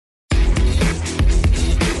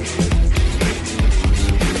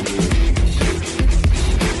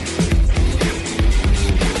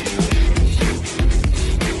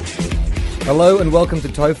Hello and welcome to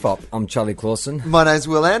TOFOP. I'm Charlie Clausen. My name's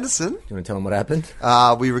Will Anderson. Do you want to tell them what happened?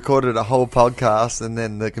 We recorded a whole podcast and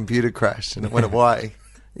then the computer crashed and it went away.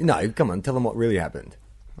 No, come on, tell them what really happened.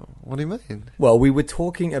 What do you mean? Well, we were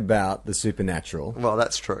talking about the supernatural. Well,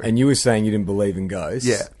 that's true. And you were saying you didn't believe in ghosts.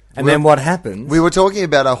 Yeah. And then what happened? We were talking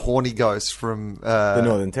about a horny ghost from the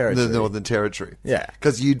Northern Territory. The Northern Territory. Yeah.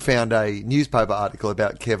 Because you'd found a newspaper article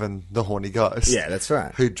about Kevin, the horny ghost. Yeah, that's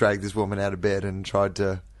right. Who dragged this woman out of bed and tried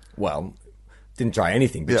to... Well, didn't try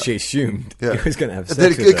anything, but she assumed he was going to have sex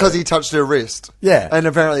with her. Because he touched her wrist. Yeah. And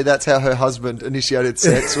apparently that's how her husband initiated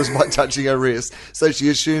sex, was by touching her wrist. So she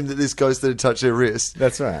assumed that this ghost had touched her wrist.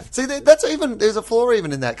 That's right. See, that's even... There's a flaw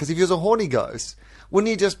even in that, because if he was a horny ghost, wouldn't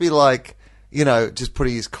he just be like... You know, just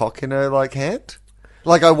putting his cock in her, like, hand?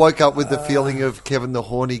 Like, I woke up with the feeling of Kevin the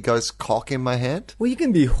horny ghost cock in my hand? Well, you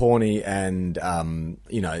can be horny and, and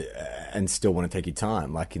still want to take your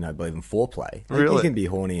time. Like, believe in foreplay. Really? You can be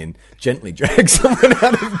horny and gently drag someone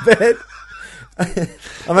out of bed. I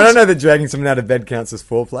don't know that dragging someone out of bed counts as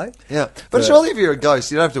foreplay. Yeah. But surely if you're a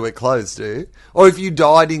ghost, you don't have to wear clothes, do you? Or if you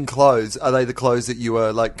died in clothes, are they the clothes that you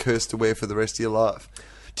were, like, cursed to wear for the rest of your life?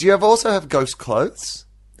 Do you also have ghost clothes?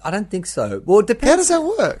 I don't think so. Well, it depends. How does that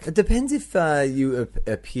work? It depends if you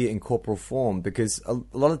appear in corporal form, because a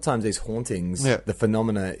lot of times these hauntings, the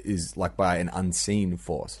phenomena is like by an unseen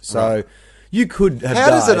force. So you could have How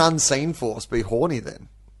died. does an unseen force be horny then?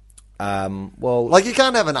 Well, like you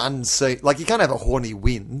can't have an unseen, like you can't have a horny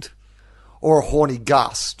wind, or a horny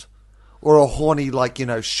gust, or a horny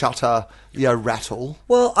shutter, rattle.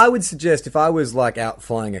 Well, I would suggest if I was like out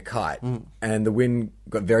flying a kite and the wind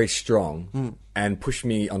got very strong and pushed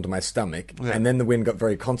me onto my stomach, and then the wind got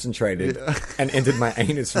very concentrated and entered my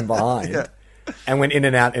anus from behind and went in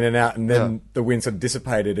and out, and then the wind sort of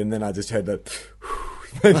dissipated, and then I just heard the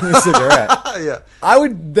cigarette. I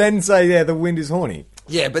would then say, the wind is horny.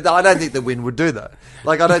 Yeah, but I don't think the wind would do that.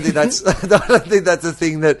 Like, I don't think that's a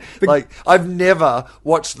thing that, like, I've never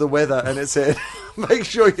watched the weather and it said, make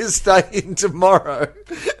sure you stay in tomorrow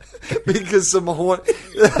because the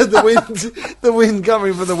wind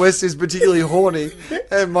coming from the west is particularly horny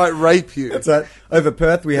and might rape you. That's right. Over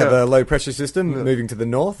Perth, we have a low pressure system moving to the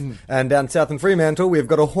north, and down south in Fremantle, we've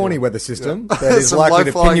got a horny weather system that is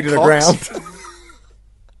likely to pin you to the ground.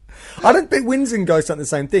 I don't think winds and ghosts aren't the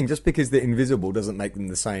same thing. Just because they're invisible doesn't make them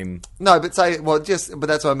the same. No, but but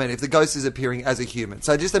that's what I mean. If the ghost is appearing as a human,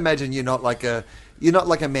 so just imagine you're not like a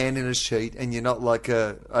man in a sheet, and you're not like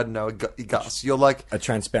a Gus. You're like a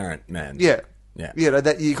transparent man. Yeah.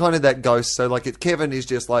 That you're kind of that ghost. So like, Kevin is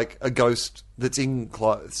just like a ghost that's in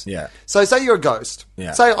clothes. Yeah. So say you're a ghost.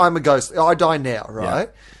 Yeah. Say I'm a ghost. I die now, right?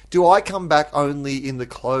 Yeah. Do I come back only in the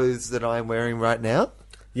clothes that I am wearing right now?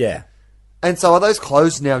 Yeah. And so are those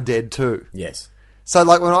clothes now dead too? Yes. So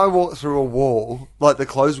like when I walk through a wall, like the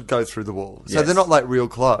clothes would go through the wall. So they're not like real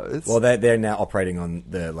clothes. Well, they're now operating on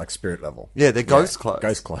the like spirit level. Yeah, they're ghost clothes.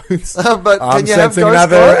 Ghost clothes. But I'm can you have sensing ghost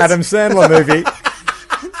another clothes? Adam Sandler movie.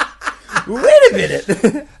 Wait a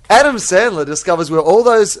minute. Adam Sandler discovers where all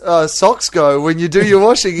those socks go when you do your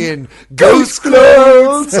washing in ghost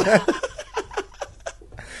clothes.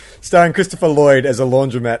 Starring Christopher Lloyd as a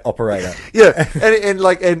laundromat operator. Yeah, and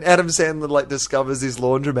Adam Sandler discovers this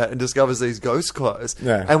laundromat and discovers these ghost clothes.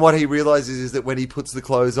 Yeah. And what he realizes is that when he puts the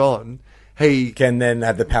clothes on, he can then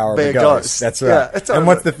have the power of be a a ghost. ghost. That's right. Yeah, it's and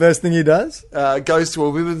what's the first thing he does? Goes to a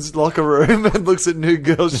women's locker room and looks at new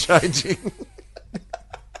girls changing.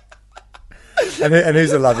 And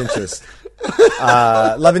who's the love interest?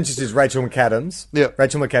 Love interest is Rachel McAdams. Yeah.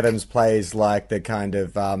 Rachel McAdams plays like the kind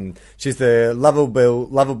of she's the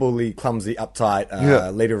lovably clumsy,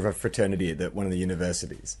 uptight leader of a fraternity at one of the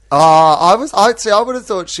universities. I would have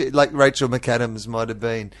thought she, like Rachel McAdams might have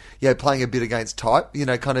been playing a bit against type,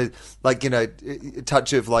 kind of like a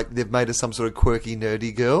touch of like they've made her some sort of quirky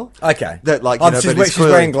nerdy girl. Okay. That she's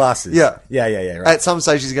wearing glasses. Yeah. Right. At some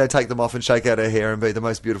stage she's going to take them off and shake out her hair and be the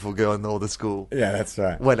most beautiful girl in all the school. Yeah, that's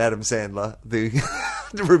right. When Adam Sandler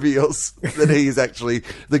reveals that he is actually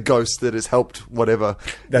the ghost that has helped whatever.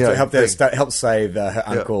 That's what helped save her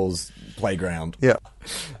uncle's playground. Yeah.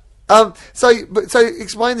 So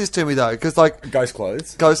explain this to me though, because like ghost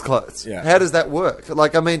clothes. Yeah. How does that work?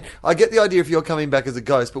 Like, I mean, I get the idea if you're coming back as a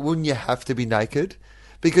ghost, but wouldn't you have to be naked?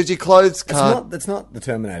 Because your clothes can't. It's not the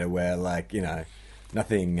Terminator where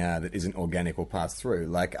nothing that isn't organic will pass through.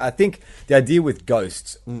 Like, I think the idea with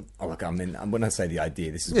ghosts. When I say the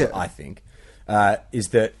idea, this is what I think. is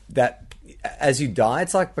that as you die,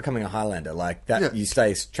 it's like becoming a Highlander. Like that, you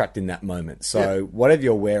stay trapped in that moment. So whatever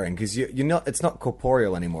you're wearing, because you're not, it's not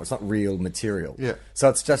corporeal anymore. It's not real material. Yeah. So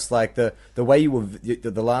it's just like the way you were,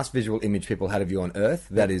 the last visual image people had of you on Earth.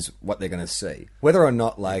 That is what they're going to see, whether or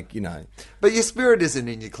not, like, you know. But your spirit isn't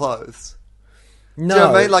in your clothes. No, do you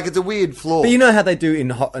know what I mean? Like, it's a weird flaw. But you know how they do in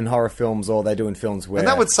horror films, or they do in films where... And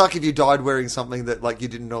that would suck if you died wearing something that, like, you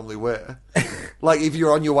didn't normally wear. Like, if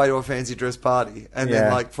you're on your way to a fancy dress party, and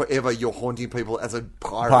then, like, forever you're haunting people as a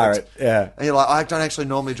pirate. Yeah. And you're like, I don't actually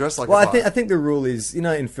normally dress like a Well, pirate. I think the rule is, you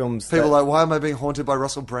know, in films... People are like, why am I being haunted by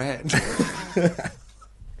Russell Brand?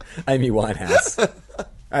 Amy Winehouse.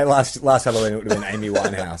 Last Halloween, it would have been Amy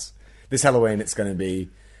Winehouse. This Halloween, it's going to be...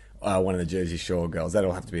 one of the Jersey Shore girls.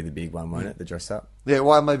 That'll have to be the big one, won't it? The dress up. Yeah,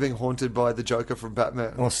 why am I being haunted by the Joker from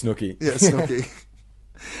Batman? Or Snooki. Yeah, Snooki.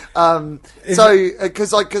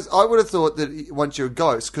 Because I would have thought that once you're a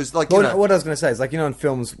ghost, because like what I was going to say is, like, you know, in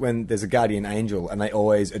films when there's a guardian angel and they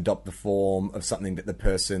always adopt the form of something that the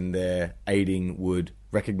person they're aiding would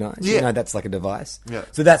recognise. Yeah. You know, that's like a device. Yeah.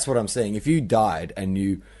 So that's what I'm saying. If you died and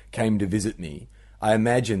you came to visit me, I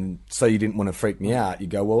imagine, so you didn't want to freak me out, you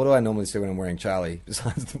go, well, what do I normally see when I'm wearing Charlie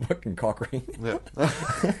besides the fucking cock ring? Yeah.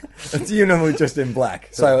 You're normally just in black.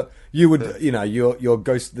 So you would, you know, your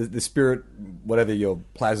ghost, the spirit, whatever your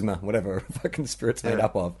plasma, whatever fucking spirit's made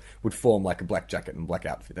up of, would form like a black jacket and black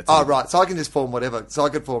outfit. That's it. Right. So I can just form whatever. So I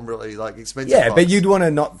could form really, like, expensive Yeah, but clothes. you'd want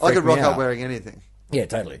to not freak I could rock me up out. wearing anything. Yeah,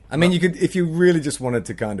 totally. I mean, you could, if you really just wanted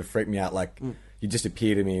to kind of freak me out, like, you just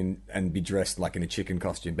appear to me and be dressed like in a chicken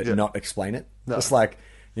costume, but not explain it. No. Just like,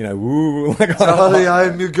 you know, woo, like, Charlie, I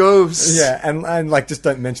am your ghost. yeah, and like, just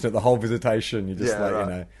don't mention it the whole visitation. You just you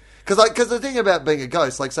know, because the thing about being a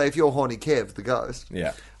ghost, like, say if you're horny Kev, the ghost,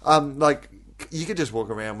 like, you could just walk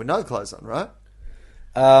around with no clothes on, right?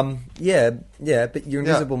 yeah, but you're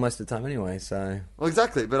invisible most of the time anyway. So Well,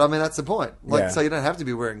 exactly. But I mean, that's the point. Like, so you don't have to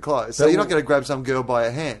be wearing clothes. So But you're not going to grab some girl by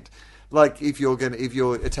a hand. Like, if you're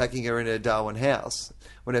attacking her in her Darwin house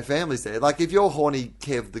when her family's there. Like, if you're horny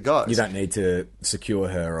Kev, the ghost, you don't need to secure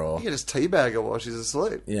her, or you can just teabag her while she's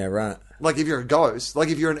asleep. yeah, right. Like, if you're a ghost, like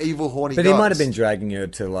if you're an evil horny But ghost. he might have been dragging her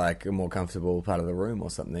to like a more comfortable part of the room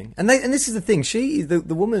or something. And this is the thing.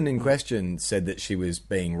 The woman in question said that she was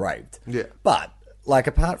being raped. Yeah. But like,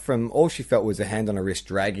 apart from, all she felt was a hand on her wrist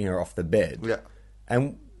dragging her off the bed. Yeah.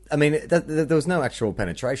 And I mean, there was no actual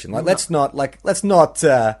penetration. Like, let's not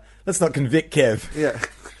convict Kev. Yeah.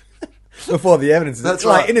 Before the evidence. That's It's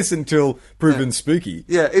like right. innocent until proven spooky.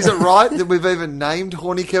 Yeah, is it right that we've even named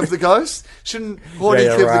Horny Kev the Ghost? Shouldn't Horny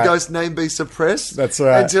Yeah, Kev right. the Ghost name be suppressed? That's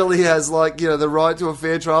right. Until he has, like, you know, the right to a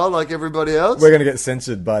fair trial like everybody else? We're going to get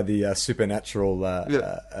censored by the supernatural... I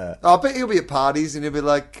bet he'll be at parties and he'll be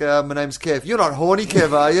like, my name's Kev. You're not Horny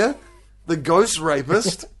Kev, are you? The ghost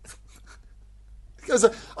rapist? He goes,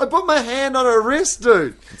 I put my hand on her wrist,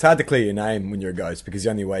 dude. It's hard to clear your name when you're a ghost, because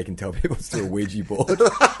the only way you can tell people is through a Ouija board.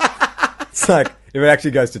 It's like, if it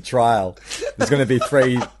actually goes to trial, there's going to be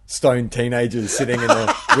 3 stoned teenagers sitting in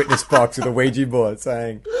a witness box with a Ouija board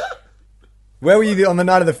saying, where were you on the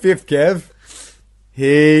night of the 5th, Kev?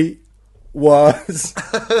 He was...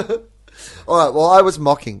 All right, well, I was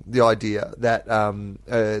mocking the idea that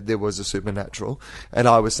there was a supernatural, and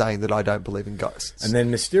I was saying that I don't believe in ghosts. And then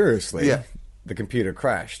mysteriously... the computer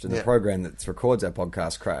crashed, and the program that records our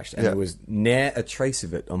podcast crashed, and there was ne'er a trace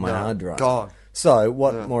of it on my hard drive. Gone. So,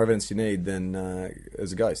 what more evidence do you need than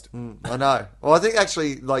as a ghost? I know. Well, I think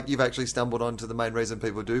actually, like, you've actually stumbled onto the main reason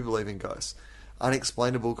people do believe in ghosts.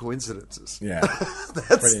 Unexplainable coincidences. Yeah,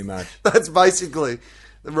 That's pretty much. That's basically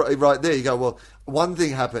right there. You go, well, one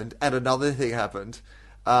thing happened and another thing happened,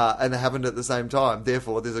 and it happened at the same time.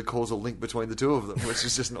 Therefore, there's a causal link between the two of them, which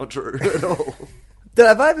is just not true at all.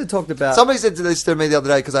 Have I ever talked about... Somebody said this to me the other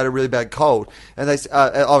day because I had a really bad cold, and I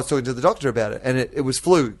was talking to the doctor about it, and it was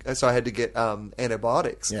flu, so I had to get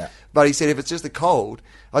antibiotics. Yeah. But he said if it's just a cold,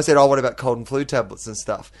 I said, oh, what about cold and flu tablets and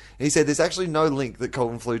stuff? And he said there's actually no link that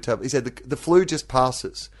cold and flu tablets... He said the flu just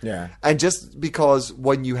passes. Yeah. And just because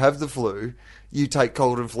when you have the flu, you take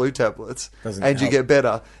cold and flu tablets Doesn't and you help. get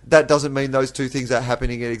better, that doesn't mean those two things are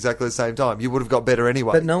happening at exactly the same time. You would have got better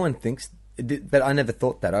anyway. But no one thinks... But I never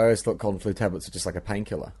thought that. I always thought cold and flu tablets are just like a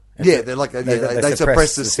painkiller. Yeah, they're like they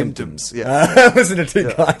suppress the symptoms. Yeah. I wasn't a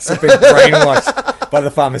two guys who've been brainwashed by the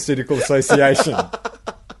Pharmaceutical Association.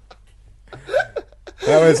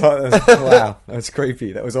 That was wow. That was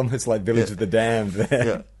creepy. That was almost like Village of the Damned there.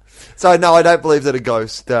 Yeah. So no, I don't believe that a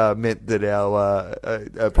ghost meant that our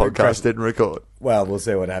podcast didn't record. Well, we'll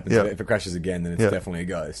see what happens. Yeah. If it crashes again, then it's Yeah. definitely a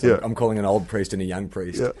ghost. Yeah. I'm calling an old priest and a young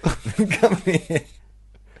priest. Yeah. Come here.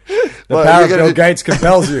 The power of Bill Gates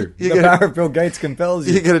compels you. The power of Bill Gates compels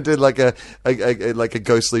you. You're going to do like a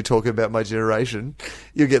ghostly talk about my generation.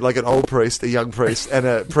 You get like an old priest, a young priest, and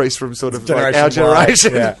a priest from sort of like our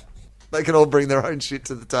generation. Yeah. They can all bring their own shit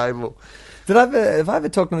to the table. Have I ever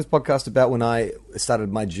talked on this podcast about when I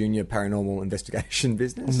started my junior paranormal investigation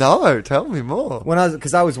business? No, tell me more.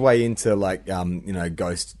 Because I was way into like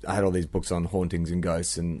ghosts. I had all these books on hauntings and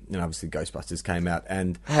ghosts, and obviously Ghostbusters came out.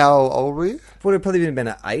 And how old were you? Would have probably been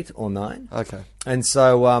at 8 or 9. Okay. And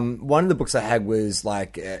so one of the books I had was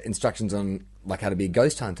like instructions on like how to be a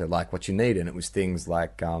ghost hunter, like what you need, and it was things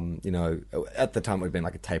like at the time it would have been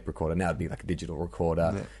like a tape recorder. Now it'd be like a digital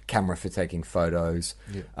recorder, camera for taking photos.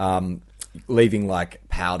 Yeah. Leaving like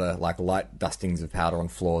powder, like light dustings of powder on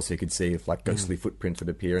floors so you could see if like ghostly footprints would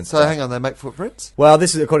appear. And so hang on, they make footprints? Well,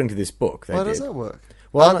 this is according to this book. How does that work?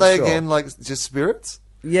 Well, aren't they again like just spirits?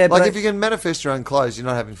 Yeah, like if you can manifest your own clothes, you're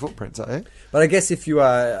not having footprints, are you? But I guess if you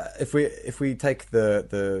if we take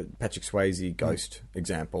the Patrick Swayze ghost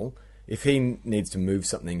example, if he needs to move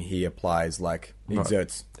something, he applies like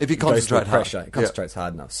exerts. If he concentrates pressure, he concentrates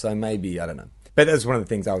hard enough. So maybe I don't know. But that's one of the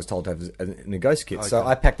things I was told to have in a ghost kit. Okay. So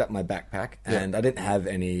I packed up my backpack, and I didn't have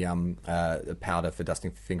any powder for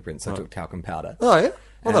dusting for fingerprints. So I took talcum powder. Oh, yeah?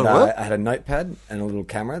 Well, that'll work. I had a notepad and a little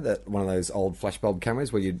camera, one of those old flashbulb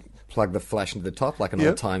cameras where you'd plug the flash into the top, like an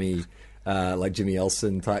old-timey like Jimmy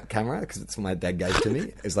Elson type camera, because it's what my dad gave to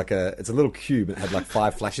me. It's it's a little cube, and it had like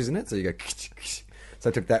 5 flashes in it, so you go... So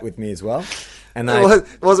I took that with me as well. And it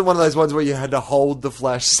wasn't one of those ones where you had to hold the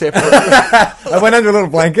flash separately. I went under a little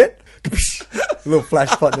blanket. A little flash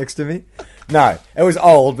pot next to me. No, it was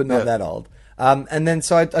old, but not that old. And then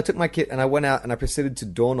so I took my kit and I went out and I proceeded to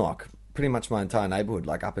door knock pretty much my entire neighbourhood,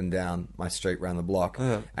 like up and down my street around the block,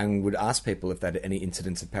 and would ask people if they had any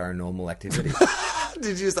incidents of paranormal activity.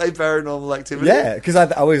 Did you say paranormal activity? Yeah, because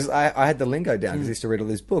I had the lingo down because I used to read all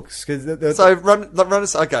these books. So run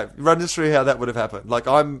us through how that would have happened. Like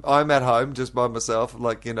I'm at home just by myself,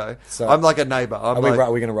 like So I'm like a neighbour. Are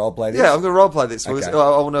we going to role play this? Yeah, I'm going to role play this. Okay.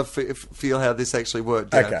 I want to feel how this actually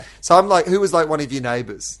worked. Okay. So I'm like, who was like one of your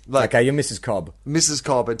neighbours? Like, okay, you're Mrs. Cobb. Mrs.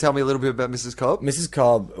 Cobb, and tell me a little bit about Mrs. Cobb. Mrs.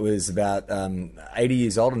 Cobb was about 80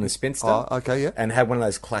 years old and a spinster. Oh, okay, yeah. And had one of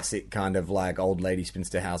those classic kind of like old lady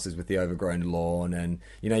spinster houses with the overgrown lawn, and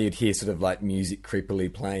you'd hear sort of like music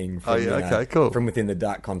creepily playing from, from within the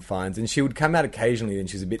dark confines. And she would come out occasionally, and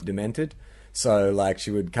she was a bit demented. So like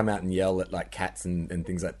she would come out and yell at like cats and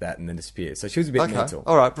things like that, and then disappear. So she was a bit mental.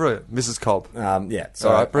 All right, brilliant, Mrs. Cobb. Yeah. So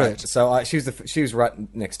all right, brilliant. She was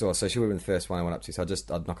right next door, so she would have been the first one I went up to. So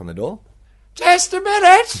I'd knock on the door. Just a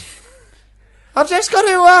minute. I've just got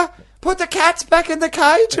to put the cats back in the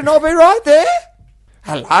cage, and I'll be right there.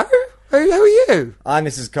 Hello. Who are you? I'm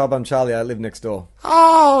Mrs. Cobb. I'm Charlie. I live next door.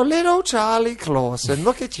 Oh, little Charlie Clausen.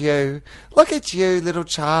 Look at you. Look at you, little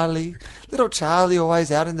Charlie. Little Charlie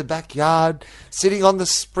always out in the backyard, sitting on the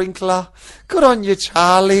sprinkler. Good on you,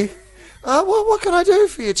 Charlie. What can I do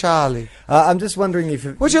for you, Charlie? I'm just wondering if...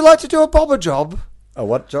 Would you like to do a bobber job? A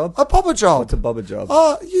what job? A bobber job. What's a bobber job?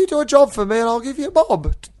 You do a job for me and I'll give you a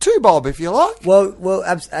bob. 2 bob if you like. Well,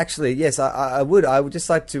 actually, yes, I would. I would just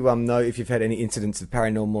like to know if you've had any incidents of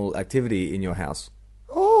paranormal activity in your house.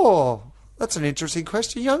 Oh, that's an interesting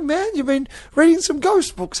question, young man. You've been reading some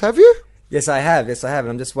ghost books, have you? Yes, I have. And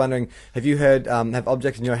I'm just wondering, have you heard, have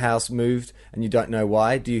objects in your house moved and you don't know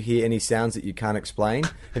why? Do you hear any sounds that you can't explain?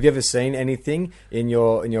 Have you ever seen anything in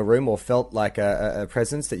your room or felt like a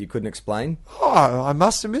presence that you couldn't explain? Oh, I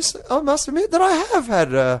must admit that I have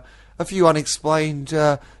had a few unexplained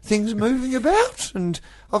things moving about, and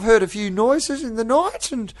I've heard a few noises in the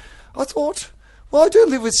night, and I thought, well, I do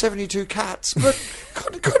live with 72 cats, but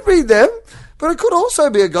could be them. But it could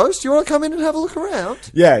also be a ghost. Do you want to come in and have a look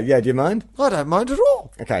around? Yeah. Do you mind? I don't mind at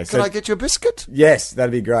all. Okay. Can I get you a biscuit? Yes,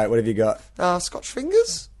 that'd be great. What have you got? Scotch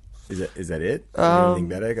fingers. Is that it? Anything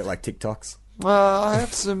better? Got like TikToks? I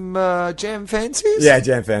have some jam fancies. Yeah,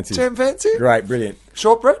 jam fancies. Jam fancy. Great, brilliant.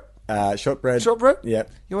 Shortbread. Shortbread.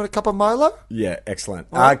 Yep. You want a cup of Milo? Yeah, excellent.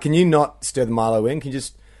 Right. Can you not stir the Milo in? Can you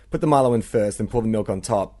just put the Milo in first, then pour the milk on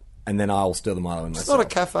top, and then I'll stir the Milo in myself? It's not a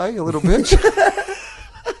cafe, you little bitch.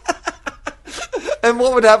 And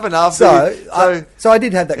what would happen after? So I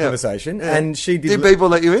did have that conversation, and she did. Did people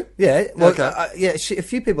let you in? Yeah. Well, okay. A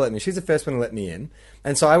few people let me. She's the first one to let me in,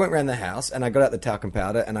 and so I went around the house and I got out the talcum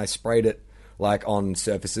powder and I sprayed it like on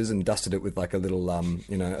surfaces and dusted it with like a little a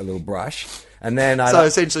little brush, and then so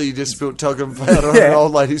essentially you just spilled talcum powder on an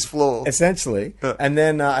old lady's floor. Essentially, and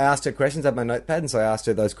then I asked her questions. I had my notepad, and so I asked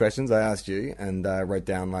her those questions I asked you, and wrote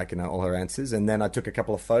down all her answers, and then I took a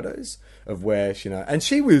couple of photos of where and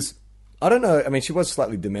she was. I don't know. I mean, she was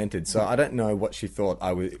slightly demented, so I don't know what she thought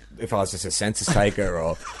I was. If I was just a census taker,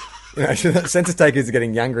 or You know, census takers are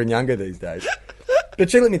getting younger and younger these days. But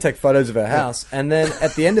she let me take photos of her house, and then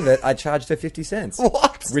at the end of it, I charged her 50 cents.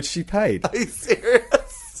 What? Which she paid. Are you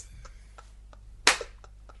serious?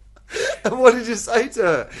 And what did you say to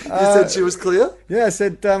her? You said she was clear? Yeah, I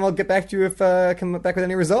said, I'll get back to you if I come back with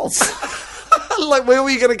any results. Like, where were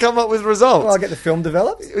you going to come up with results? Well, I'll get the film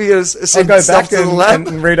developed. You're going to I'll send go stuff back to the lab?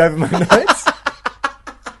 and read over my notes.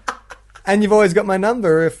 And you've always got my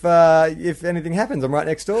number if anything happens. I'm right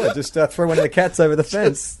next door. Just throw one of the cats over the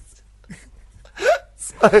fence.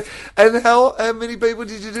 And how many people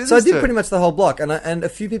did you do this So I did to? pretty much the whole block, and a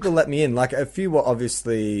few people let me in. Like, a few were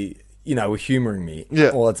obviously, were humouring me.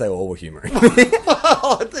 Yeah. Well, I'd say all were humouring me.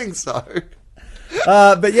 I think so.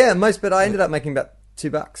 But yeah, but I ended up making about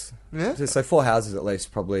 $2. Yeah. So 4 houses at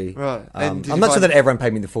least, probably. Right. And I'm did you not sure find- that everyone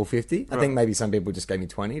paid me the full 50. I Right. think maybe some people just gave me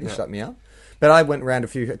 20 to shut me up. But I went around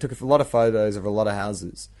took a lot of photos of a lot of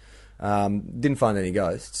houses. Didn't find any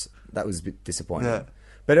ghosts. That was a bit disappointing. Yeah.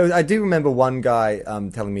 But I do remember one guy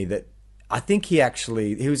telling me that I think he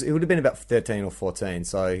would have been about 13 or 14,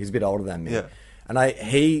 so he's a bit older than me. Yeah. And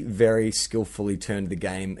he very skillfully turned the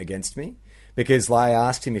game against me, because I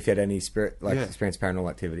asked him if he had any experienced paranormal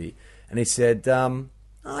activity, and he said, "Oh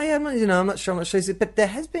yeah, I'm not sure." He said, "But there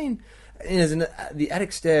has been." There's the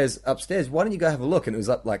attic stairs upstairs. Why don't you go have a look? And it was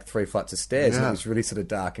up like 3 flights of stairs, and it was really sort of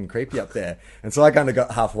dark and creepy up there. And so I kind of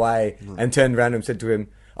got halfway and turned around and said to him,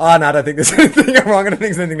 "Oh no, I don't think there's anything wrong. I don't think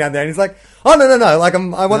there's anything down there." And he's like, "Oh no, like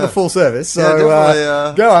I want the full service,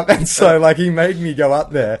 so go up." And so like he made me go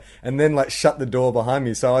up there and then like shut the door behind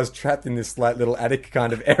me. So I was trapped in this like little attic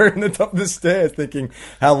kind of area in the top of the stairs, thinking,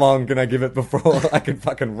 how long can I give it before I can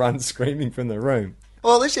fucking run screaming from the room?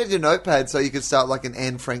 Well, at least you had your notepad so you could start like an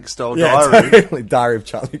Anne Frank style Yeah, diary. totally. Diary of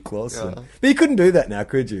Charlie Clausen. Yeah. But you couldn't do that now,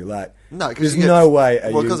 could you? Like, No, because there's no way.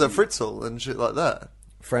 because of Fritzl and shit like that.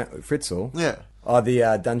 Fritzl? Yeah. Oh,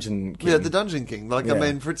 the Dungeon King. Yeah, the Dungeon King. Like, I Yeah.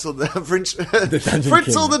 mean, Fritzl the French. Dungeon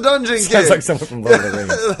Fritzl King. the Dungeon King. Sounds like someone from Lord of the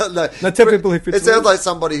Rings. No, No, tell people who Fritzl It sounds is. like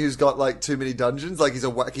somebody who's got like too many dungeons. Like he's a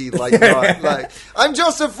wacky like guy. Like, I'm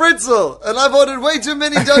Joseph Fritzl, and I've ordered way too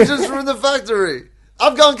many dungeons from the factory.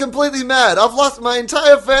 I've gone completely mad. I've lost my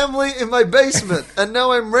entire family in my basement, and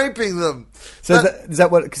now I'm raping them. So is that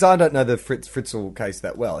what? Because I don't know the Fritzl case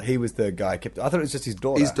that well. He was the guy kept. I thought it was just his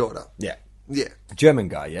daughter. His daughter. Yeah. Yeah. German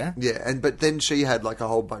guy. Yeah. Yeah, but then she had like a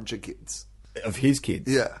whole bunch of kids. Of his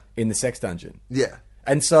kids. Yeah. In the sex dungeon. Yeah.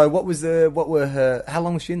 And so what were her? How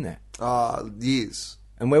long was she in there? Years.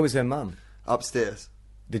 And where was her mum? Upstairs.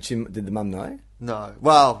 Did the mum know? No.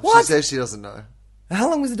 Well, What? she says she doesn't know. How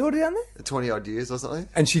long was the daughter down there? 20 odd years or something.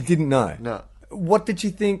 And she didn't know. No. What did she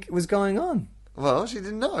think was going on? Well, she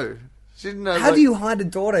didn't know. She didn't know. How do you hide a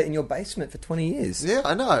daughter in your basement for 20 years? Yeah,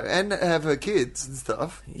 I know. And have her kids and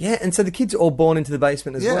stuff. Yeah, and so the kids are all born into the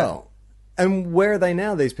basement as Yeah. well. And where are they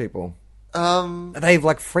now, these people? Are they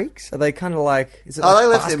like freaks? Are they kind of like... Is it like They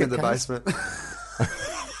left him basket in the case? basement.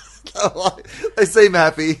 They seem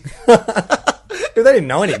happy. They didn't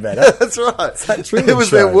know any better. That's right. that Truman It was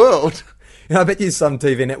Show. their world. You know, I bet you some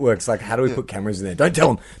TV networks like, how do we put cameras in there? Don't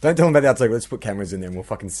tell them about the outside. Let's put cameras in there and we'll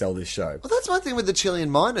fucking sell this show. Well, that's my thing with the Chilean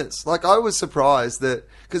miners. Like, I was surprised that...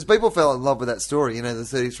 Because people fell in love with that story, the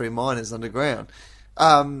 33 miners underground.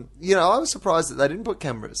 I was surprised that they didn't put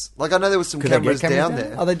cameras. Like, I know there was some Could they get cameras cameras down down?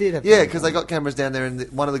 there. Oh, they did have Yeah, cameras because down they got cameras down there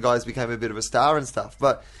and one of the guys became a bit of a star and stuff.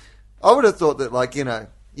 But I would have thought that, like,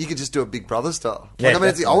 you could just do a Big Brother style. Yeah, Like, I mean,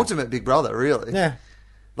 it's the definitely. ultimate Big Brother, really. Yeah.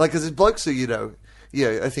 Like, because there's blokes who,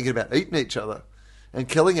 are thinking about eating each other and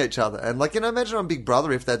killing each other. And, like, imagine on Big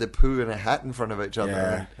Brother if they had to poo in a hat in front of each other.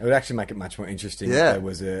 Yeah. It would actually make it much more interesting Yeah. if there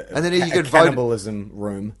was And then you could vote- cannibalism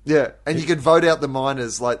room. Yeah, and you could vote out the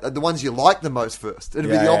miners, like, the ones you like the most first. It'd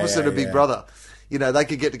be Yeah, the opposite yeah, of Big yeah. Brother. They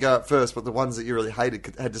could get to go out first, but the ones that you really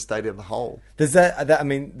hated had to stay down the hole. There's that I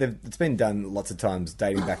mean, it's been done lots of times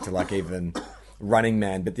dating back to like even Running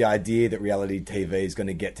Man, but the idea that reality TV is going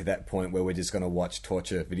to get to that point where we're just going to watch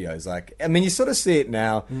torture videos. Like, I mean, you sort of see it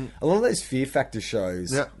now. A lot of those Fear Factor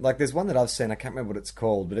shows, Yeah. like there's one that I've seen, I can't remember what it's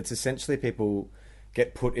called, but it's essentially people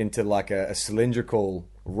get put into like a cylindrical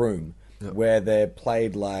room where they're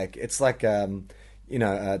played like, it's like,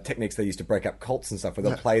 techniques they used to break up cults and stuff, where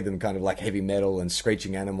they'll play them kind of like heavy metal and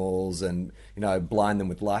screeching animals and, blind them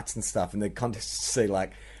with lights and stuff. And they contests to see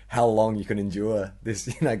like how long you can endure this,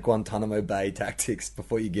 Guantanamo Bay tactics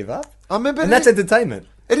before you give up. I remember and that's entertainment.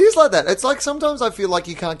 It is like that. It's like sometimes I feel like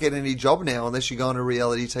you can't get any job now unless you go on a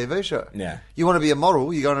reality TV show. Yeah. You want to be a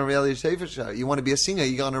model, you go on a reality TV show. You want to be a singer,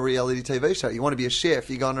 you go on a reality TV show. You want to be a chef,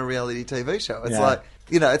 you go on a reality TV show. It's Yeah. like,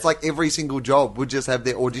 it's like every single job would just have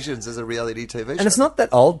their auditions as a reality TV show. And it's not that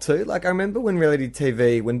old too. Like I remember when reality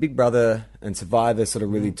TV, when Big Brother and Survivor sort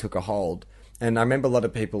of really took a hold, And I remember a lot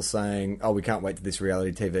of people saying, "Oh, we can't wait till this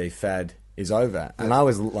reality TV fad is over." And I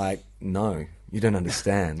was like, "No, you don't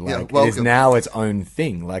understand. Like, it is now its own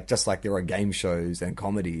thing. Like, just like there are game shows and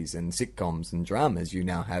comedies and sitcoms and dramas, you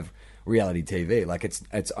now have reality TV. Like, it's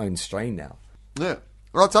its own strain now." Yeah.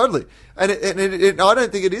 Well, totally. And I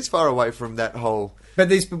don't think it is far away from that whole...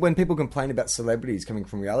 But when people complain about celebrities coming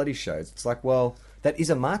from reality shows, it's like, well, that is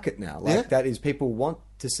a market now. Like, that is, people want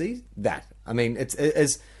to see that. I mean, it's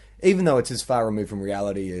as... Even though it's as far removed from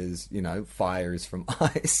reality as, you know, fire is from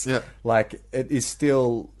ice, like, it is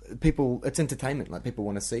still, people, it's entertainment. Like, people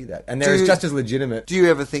want to see that. And there is just as legitimate... Do you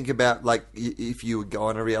ever think about, like, if you would go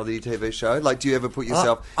on a reality TV show? Like, do you ever put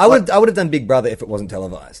yourself... I would have done Big Brother if it wasn't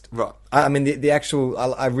televised. Right. I mean, the actual...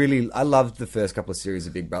 I loved the first couple of series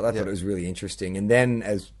of Big Brother. I thought it was really interesting. And then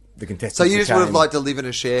as the contestants So you just would have liked to live in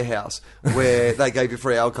a share house where they gave you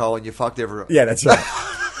free alcohol and you fucked everyone. Yeah, that's right.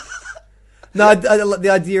 No, the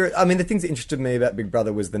idea... I mean, the things that interested me about Big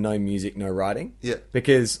Brother was the no music, no writing. Yeah.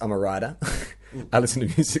 Because I'm a writer. I listen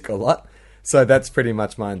to music a lot. So that's pretty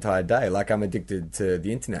much my entire day. Like, I'm addicted to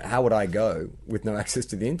the internet. How would I go with no access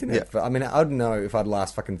to the internet? Yeah. I mean, I don't know if I'd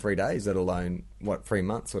last fucking 3 days, let alone, 3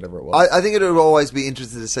 months, whatever it was. I think it would always be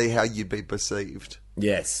interesting to see how you'd be perceived.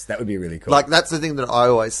 Yes, that would be really cool. Like, that's the thing that I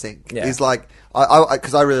always think. Is like,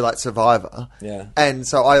 because I really like Survivor. Yeah. And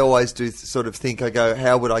so I always do sort of think, I go,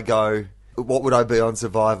 how would I go? What would I be on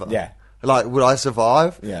Survivor? Yeah. Like, would I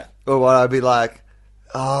survive? Yeah. Or would I be like,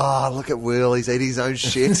 look at Will, he's eating his own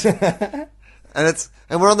shit. And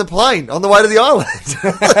we're on the plane, on the way to the island.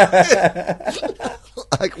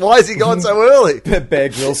 Like, why is he going so early? Bear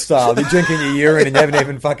Grylls style. You're drinking your urine and you haven't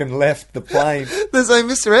even fucking left the plane. They're saying,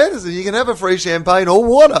 Mr. Anderson, you can have a free champagne or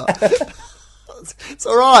water. It's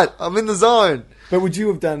all right. I'm in the zone. But would you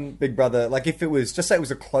have done Big Brother, like, if it was, just say it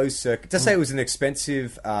was a closed circuit, just say it was an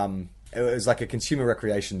expensive, it was like a consumer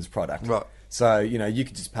recreations product. Right. So, you know, you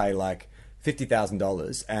could just pay like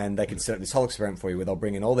 $50,000 and they could set up this whole experiment for you where they'll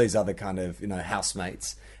bring in all these other kind of, you know,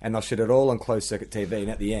 housemates and they'll shoot it all on closed circuit TV. And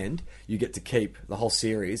at the end, you get to keep the whole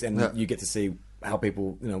series and you get to see how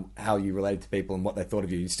people, you know, how you related to people and what they thought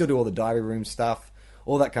of you. You still do all the diary room stuff,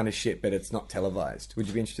 all that kind of shit, but it's not televised. Would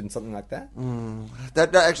you be interested in something like that?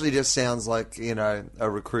 That actually just sounds like, you know, a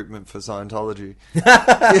recruitment for Scientology. You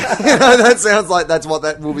know, that sounds like that's what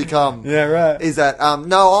that will become. Yeah, right. Is that, I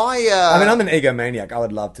mean, I'm an egomaniac. I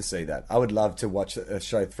would love to see that. I would love to watch a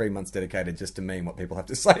show 3 months dedicated just to meme what people have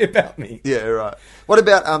to say about me. Yeah, right. What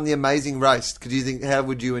about The Amazing Race? Could you think, how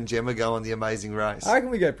would you and Gemma go on The Amazing Race? I reckon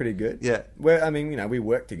we go pretty good. Yeah. I mean, you know, we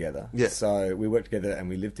work together. Yeah. So we work together and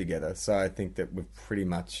we live together. So I think that we're pretty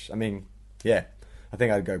much, I mean, yeah, I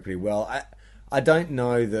think I'd go pretty well. I don't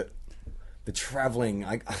know that the travelling,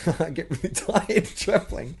 I get really tired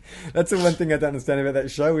travelling. That's the one thing I don't understand about that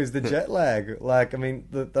show is the jet lag. Like, I mean,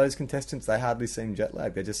 those contestants, they hardly seem jet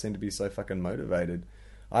lagged. They just seem to be so fucking motivated.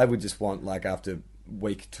 I would just want, like, after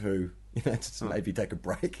week 2, you know, just maybe take a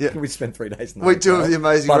break. Yeah. We spend 3 days in the Week 2 of The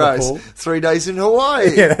Amazing Race. 3 days in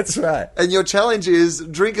Hawaii. Yeah, that's right. And your challenge is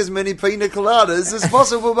drink as many pina coladas as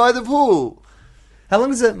possible by the pool. How long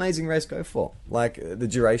does the Amazing Race go for? Like, the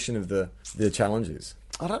duration of the challenges?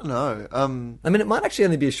 I don't know. I mean, it might actually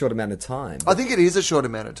only be a short amount of time. I think it is a short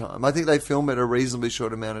amount of time. I think they film it a reasonably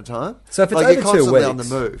short amount of time. So if it's like, over you're 2 constantly weeks... on the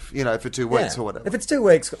move, you know, for 2 weeks or whatever. If it's 2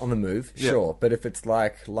 weeks on the move, sure. But if it's,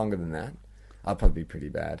 like, longer than that, I'd probably be pretty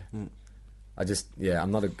bad. I just,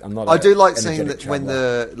 I'm not. I do like seeing energetic that when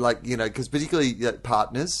traveller. like, you know, because particularly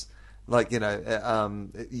partners, like, you know,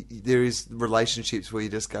 there is relationships where you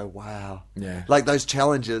just go, wow. Yeah. Like those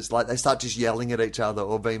challenges, like they start just yelling at each other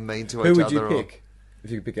or being mean to Who each would other. you pick if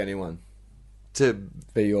you could pick anyone To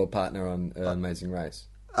be your partner on Amazing Race?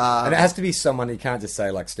 And it has to be someone, you can't just say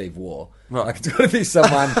like Steve Waugh. Right. Like, it's got to be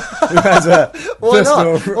someone who has a Why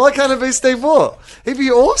personal... not? Why can't it be Steve Waugh? He'd be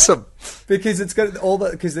awesome. Because it's got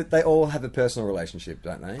because they all have a personal relationship,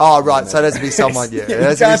 don't they? Oh, right. So it has to be someone, yeah. It You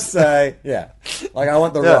has can't to be... say, like I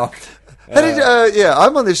want The Rock.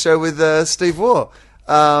 I'm on this show with Steve Waugh.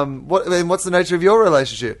 What's the nature of your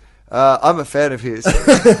relationship? I'm a fan of his.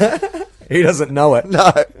 He doesn't know it. No.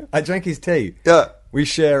 I drink his tea. Yeah. We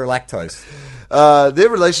share lactose. Their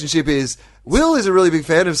relationship is Will is a really big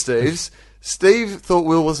fan of Steve's. Steve thought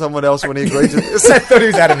Will was someone else when he agreed to this. I thought he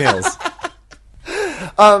was Adam Hills.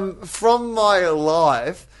 From my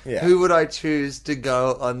life, Yeah. who would I choose to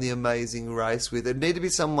go on The Amazing Race with? It'd need to be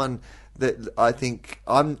someone that I think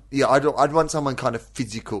I'd want someone kind of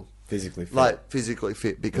physical. Physically fit. Like, physically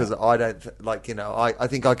fit, because I don't, I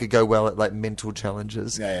think I could go well at, like, mental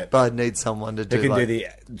challenges. Yeah. But I'd need someone to do, They can do the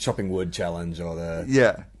chopping wood challenge or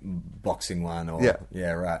the boxing one. Or, Yeah.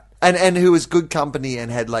 Yeah, right. And who was good company and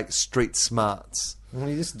had, like, street smarts. Well,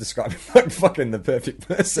 you just described like fucking the perfect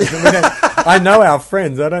person. I know our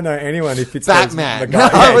friends. I don't know anyone who fits Batman. those- the guy.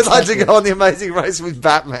 I would like to go on the Amazing Race with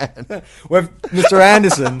Batman. Mr.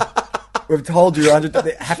 Anderson, we've told you 100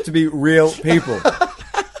 they have to be real people.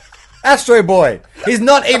 Astro Boy, he's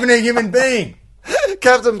not even a human being.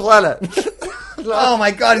 Captain Planet. Oh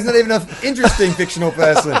my god, he's not even an interesting fictional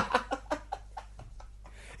person.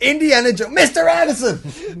 Indiana Jones, Mr. Anderson,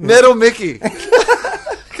 Metal Mickey.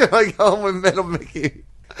 Can I go on with Metal Mickey?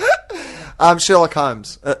 Sherlock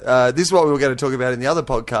Holmes. This is what we were going to talk about in the other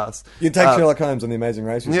podcast. You'd take Sherlock Holmes on The Amazing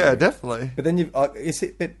Race. Yeah, definitely. But then you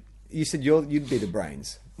said you'd be the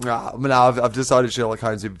brains. No, I've decided Sherlock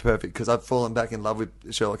Holmes would be perfect because I've fallen back in love with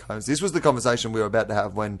Sherlock Holmes. This was the conversation we were about to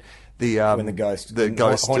have when the ghost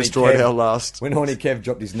destroyed our last. When Horny Kev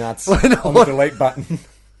dropped his nuts on the delete button.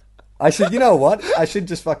 You know what? I should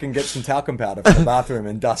just fucking get some talcum powder from the bathroom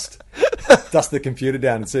and dust the computer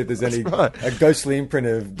down and see if there's a ghostly imprint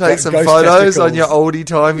of take some ghost photos testicles. on your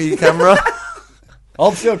oldie-timey camera.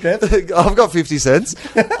 Hold still, Kev. I've got 50 cents.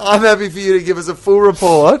 I'm happy for you to give us a full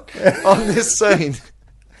report on this scene.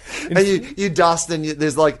 And you dust and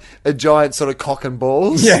there's like a giant sort of cock and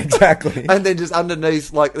balls. Yeah, exactly. And then just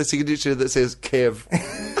underneath like the signature that says Kev.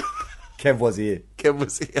 Kev was here. Kev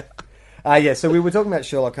was here. Yeah, so we were talking about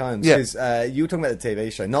Sherlock Holmes Yeah. because you were talking about the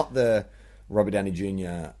TV show, not the Robert Downey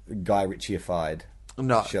Jr. Guy Ritchie-ified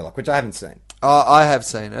No. Sherlock, which I haven't seen. I have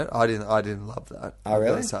seen it. I didn't love that. Oh, really?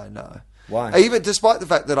 I'm gonna say no. Why? Even despite the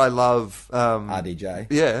fact that I love RDJ.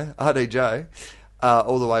 Yeah, RDJ.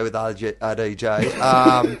 All the way with RDJ.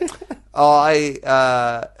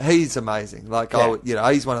 He's amazing. Like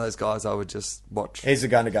he's one of those guys I would just watch. He's the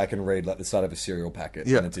kind of guy who can read like the side of a cereal packet,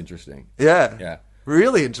 and it's interesting. Yeah, Yeah.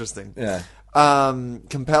 really interesting. Yeah.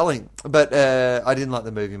 Compelling. But I didn't like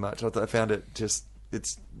the movie much. I found it just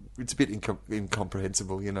it's a bit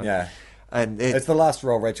incomprehensible, you know. Yeah. And It's the last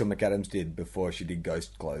role Rachel McAdams did before she did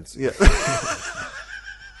Ghost Clothes. Yeah.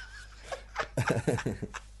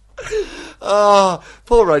 Oh,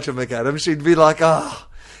 poor Rachel McAdams. She'd be like,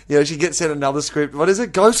 she'd get sent another script. What is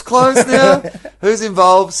it? Ghost Clothes now? Who's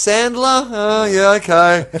involved? Sandler? Oh, yeah,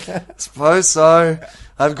 okay. I suppose so.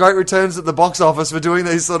 I have great returns at the box office for doing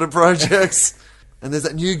these sort of projects. And there's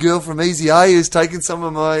that new girl from Easy A who's taken some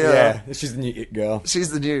of my... yeah, she's the new it girl.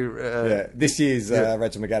 She's the new... This year's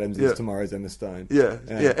Rachel McAdams is tomorrow's Emma Stone. Yeah.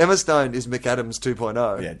 Emma Stone is McAdams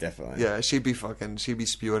 2.0. Yeah, definitely. Yeah, she'd be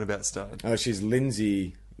spewing about Stone. Oh, she's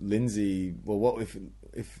Lindsay. Well, what if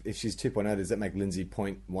she's 2.0? Does that make Lindsay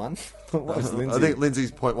 0.1? What was Lindsay? I think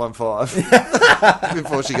Lindsay's 0.15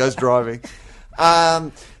 before she goes driving.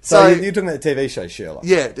 So you're talking about the TV show Sherlock?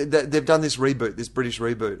 Yeah, they've done this British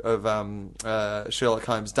reboot of Sherlock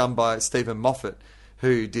Holmes, done by Stephen Moffat,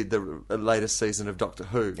 who did the latest season of Doctor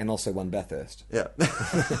Who, and also won Bathurst. Yeah,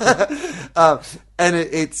 and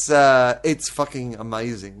it's fucking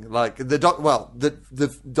amazing. Like the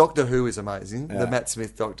Doctor Who is amazing. Yeah. The Matt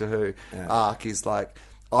Smith Doctor Who arc is like,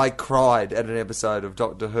 I cried at an episode of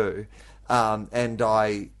Doctor Who, and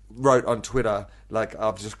I wrote on Twitter, like,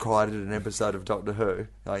 I've just cried at an episode of Doctor Who.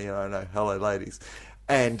 I know, hello ladies.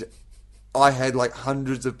 And I had like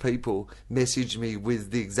hundreds of people message me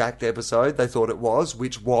with the exact episode they thought it was,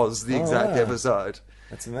 which was the exact episode.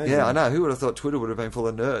 That's amazing. Yeah, I know. Who would have thought Twitter would have been full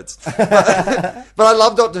of nerds? But I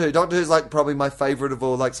love Doctor Who. Doctor Who's like probably my favourite of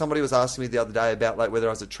all. Like somebody was asking me the other day about like whether I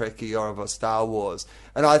was a Trekkie or of a Star Wars.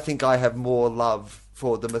 And I think I have more love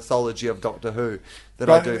for the mythology of Doctor Who than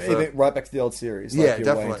I do for... Right back to the old series. Yeah, like you're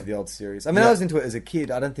definitely. Way into the old series. I mean, I was into it as a kid.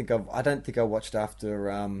 I don't think I watched after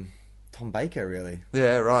Tom Baker, really.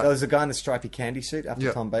 Yeah, right. There was a guy in the stripy candy suit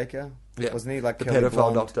after Tom Baker. Yeah. Wasn't he? Like the Kelly pedophile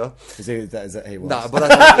Blonde? doctor. Is that he was? No, but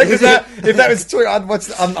if that was true, I'd watch.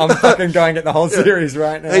 I'm fucking going at the whole series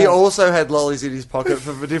right now. He also had lollies in his pocket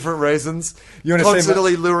for different reasons. You want to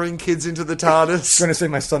constantly luring kids into the TARDIS. You want to see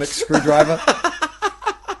my sonic screwdriver?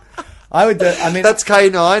 I would. I mean, that's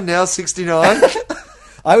K9 now 69.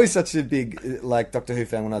 I was such a big like Doctor Who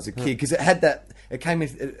fan when I was a kid because it had that. It came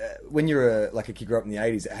in when you were like a kid, grew up in the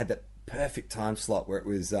 80s. It had that perfect time slot where it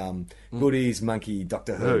was Goodies, Monkey,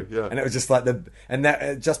 Doctor Who, and it was just like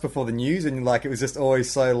just before the news, and like it was just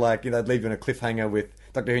always so like they'd leave you in a cliffhanger with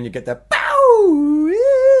Doctor Who, and you get that pow,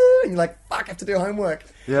 and you're like, fuck, I have to do homework.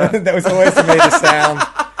 Yeah, that was always to me the sound.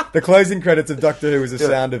 The closing credits of Doctor Who was the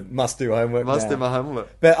sound of must do homework. Must do my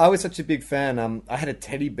homework. But I was such a big fan. I had a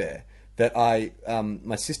teddy bear that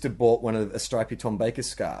my sister bought a stripy Tom Baker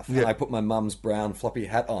scarf. Yeah. And I put my mum's brown floppy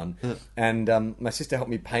hat on. Yeah. And my sister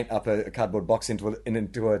helped me paint up a cardboard box into a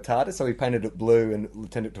TARDIS. So we painted it blue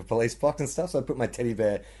and turned it to a police box and stuff. So I put my teddy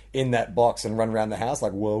bear in that box and run around the house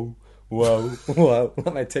like, whoa, Whoa.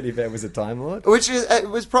 My teddy bear was a Time Lord? Which is, it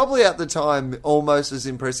was probably at the time almost as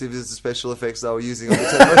impressive as the special effects they were using on the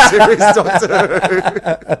television series Doctor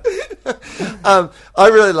Who. I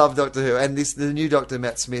really love Doctor Who, and the new Doctor,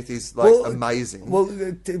 Matt Smith, is amazing. Well,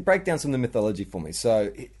 to break down some of the mythology for me.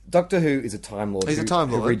 So, Doctor Who is a Time Lord. He's a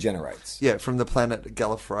Time Lord who regenerates. Yeah, from the planet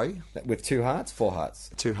Gallifrey. With 2 hearts? 4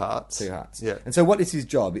 hearts? 2 hearts. 2 hearts. Yeah. And so what is his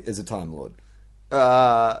job as a Time Lord?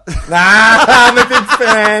 I'm a big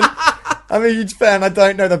fan. I'm a huge fan. I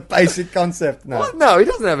don't know the basic concept. No. What? No, he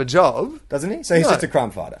doesn't have a job. Doesn't he? So he's just a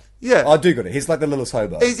crime fighter. Yeah. I do got it. He's like the littlest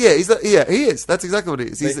hobo. He is. That's exactly what he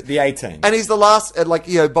is. He's the 18. And he's the last,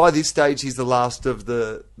 by this stage, he's the last of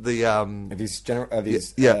the of his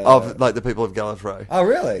of the people of Gallifrey. Oh,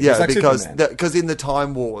 really? Yeah, he's like because in the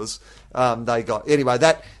Time Wars, they got anyway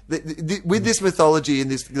with this mythology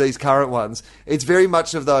and these current ones, it's very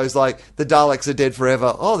much of those like the Daleks are dead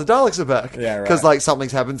forever. Oh, the Daleks are back. Yeah, right. Because like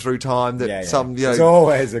something's happened through time that There's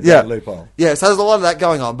always a great loophole. Yeah, so there's a lot of that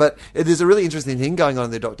going on, but there's a really interesting thing going on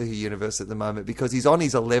in the Doctor Who universe at the moment because he's on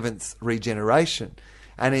his 11th regeneration,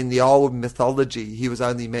 and in the old mythology, he was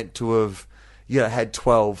only meant to have had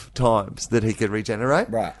 12 times that he could regenerate.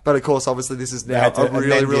 Right. But of course, obviously, this is now a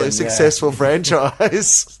really successful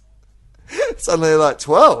franchise. Suddenly, like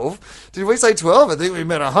 12. Did we say 12? I think we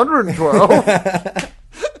meant 112.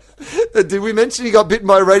 Did we mention he got bitten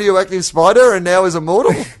by a radioactive spider and now is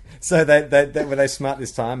immortal? So were they smart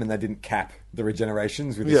this time and they didn't cap the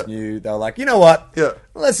regenerations with this new... They were like, you know what? Yeah.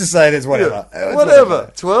 Let's just say it is whatever. Yeah.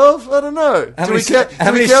 Whatever. 12? I don't know. Do we count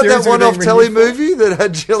that one-off telly movie that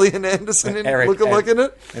had Gillian Anderson looking in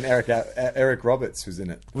it? And Eric Roberts was in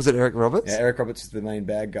it. Was it Eric Roberts? Yeah, Eric Roberts was the main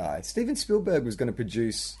bad guy. Steven Spielberg was going to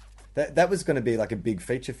produce... That was going to be like a big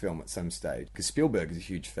feature film at some stage because Spielberg is a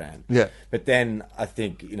huge fan. Yeah. But then I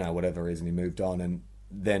think, whatever reason, he moved on and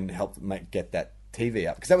then helped get that TV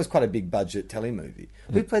up because that was quite a big budget telly movie.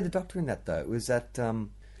 Who played the Doctor in that though? It was that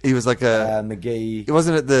he was like a McGee.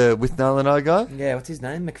 Wasn't it the with Nile and I guy? Yeah, what's his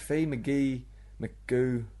name? McGee,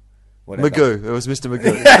 whatever. Magoo. It was Mr.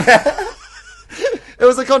 Magoo. It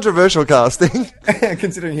was a controversial casting,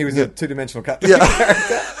 considering he was a 2-dimensional character.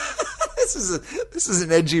 This is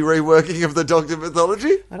an edgy reworking of the Doctor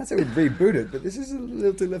mythology. I don't say we'd reboot it, but this is a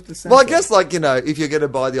little too left of center. Well, I guess, if you're going to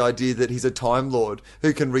buy the idea that he's a Time Lord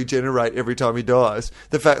who can regenerate every time he dies,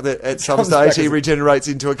 the fact that at some stage he regenerates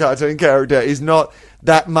into a cartoon character is not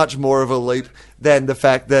that much more of a leap than the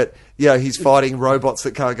fact that, he's fighting robots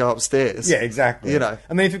that can't go upstairs. Yeah, exactly. I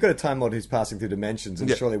mean, if you've got a Time Lord who's passing through dimensions, and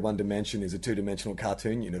surely one dimension is a 2-dimensional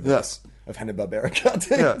cartoon universe of Hanna-Barbera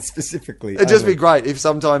cartoons specifically. It'd just be great if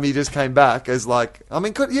sometime he just came back as he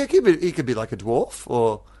could be like a dwarf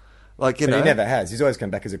or but he never has. He's always come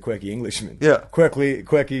back as a quirky Englishman. Yeah.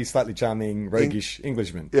 Quirky, slightly charming, roguish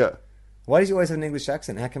Englishman. Yeah. Why does he always have an English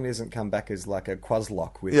accent? How come he doesn't come back as like a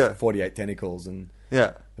Quaslock with 48 tentacles and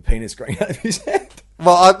a penis growing out of his head?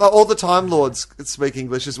 Well, all the Time Lords speak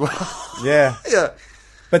English as well. Yeah. Yeah.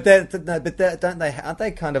 But aren't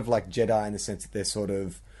they kind of like Jedi in the sense that they're sort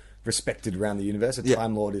of respected around the universe? A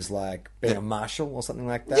Time Lord is like being a marshal or something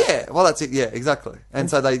like that? Yeah, well, that's it. Yeah, exactly. And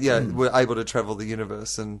so they were able to travel the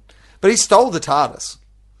universe. But he stole the TARDIS.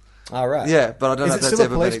 Oh, right. Yeah, but I don't know if that's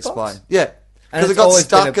ever been explained. Yeah. And Because it got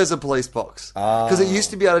stuck as a police box. Because it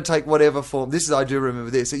used to be able to take whatever form. I do remember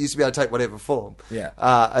this. It used to be able to take whatever form. Yeah.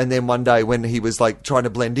 And then one day when he was trying to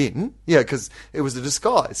blend in, because it was a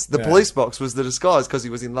disguise. The police box was the disguise because he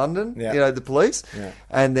was in London, the police. Yeah.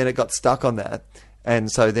 And then it got stuck on that.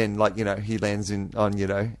 And so then, he lands in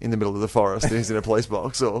the middle of the forest and he's in a police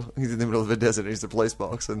box, or he's in the middle of a desert and he's in a police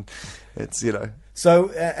box, and it's,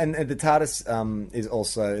 So, and the TARDIS is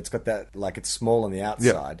also, it's got that, it's small on the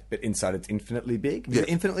outside, but inside it's infinitely big. Is it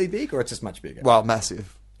infinitely big, or it's just much bigger? Well,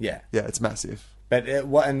 massive. Yeah. Yeah, it's massive. But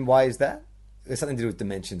and why is that? There's something to do with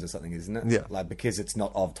dimensions or something, isn't it? Yeah. Because it's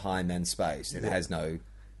not of time and space. It has no...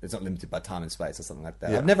 It's not limited by time and space or something like that.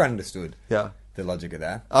 Yeah. I've never understood the logic of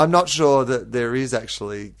that. I'm not sure that there is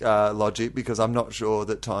actually logic, because I'm not sure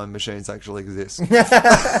that time machines actually exist.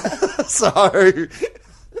 So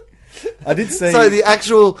I did see... So the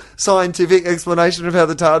actual scientific explanation of how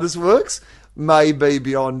the TARDIS works may be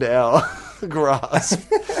beyond our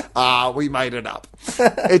grasp. We made it up.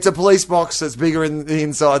 It's a police box that's bigger in the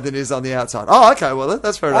inside than it is on the outside. Oh, okay, well,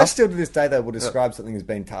 that's fair enough. I still to this day, though, will describe something as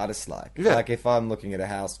being TARDIS-like. Yeah. Like if I'm looking at a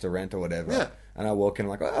house to rent or whatever, and I walk in, I'm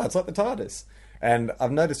like, oh, it's like the TARDIS. And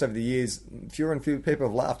I've noticed over the years, fewer and fewer people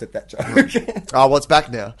have laughed at that joke. Oh, well, it's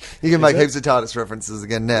back now. You can make heaps of TARDIS references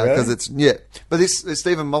again now, because it's, But this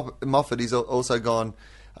Stephen Moffat, he's also gone,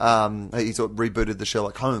 he's rebooted the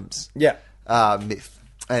Sherlock Holmes myth.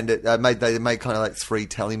 And they made kind of like 3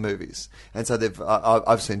 telly movies, and so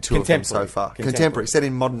I've seen 2 of them so far. Contemporary, set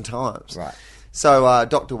in modern times. Right. So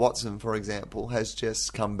Dr. Watson, for example, has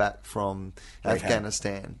just come back from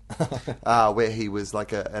Afghanistan, where he was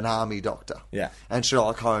like an army doctor. Yeah. And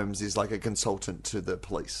Sherlock Holmes is like a consultant to the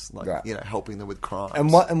police, like Right. helping them with crimes.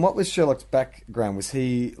 And what was Sherlock's background? Was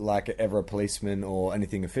he like ever a policeman or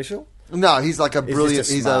anything official? No, he's like a brilliant.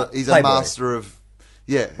 He's a playboy. master of.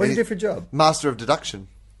 Yeah. What did he do for a job? Master of deduction.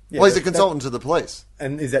 Yeah, Well, he's a consultant to the police.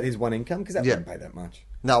 And is that his one income? Because that wouldn't pay that much.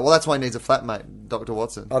 No, well, that's why he needs a flatmate, Dr.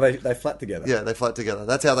 Watson. Oh, they flat together? Yeah, they flat together.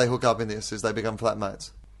 That's how they hook up in this, is they become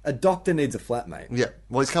flatmates. A doctor needs a flatmate? Yeah.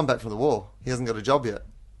 Well, he's come back from the war. He hasn't got a job yet.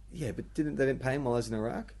 Yeah, but they didn't pay him while he was in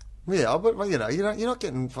Iraq? Yeah, but, well, you're not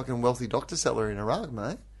getting fucking wealthy doctor salary in Iraq,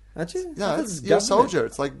 mate. Aren't you? No, you're a soldier.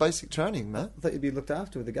 It's like basic training, mate. I thought you'd be looked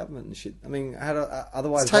after with the government and shit. I mean,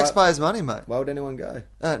 otherwise... It's taxpayers' money, mate. Why would anyone go?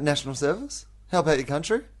 National service. Help out your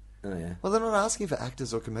country. Oh, yeah. Well, they're not asking for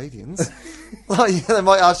actors or comedians. They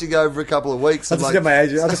might ask you to go over a couple of weeks. I'll just get my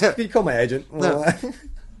agent. Can you call my agent? No.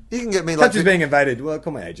 You can get me country's being invaded. Well,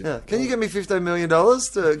 call my agent. Yeah. Can you get me $15 million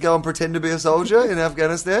to go and pretend to be a soldier in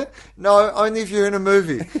Afghanistan? No, only if you're in a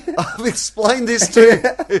movie. I've explained this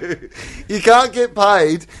to you. You can't get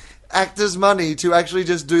paid actors' money to actually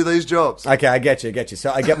just do these jobs. Okay, I get you.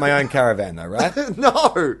 So I get my own caravan, though, right?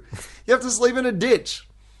 No. You have to sleep in a ditch.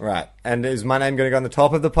 Right. And is my name going to go on the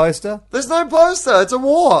top of the poster? There's no poster. It's a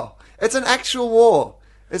war. It's an actual war.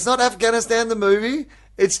 It's not Afghanistan the movie.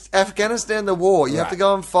 It's Afghanistan the war. You have to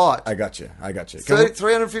go and fight. I got you.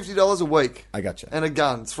 $350 a week. I got you. And a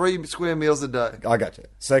gun. 3 square meals a day. I got you.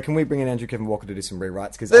 So can we bring in Andrew Kevin Walker to do some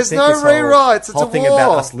rewrites? Because there's no rewrites. It's whole a thing war.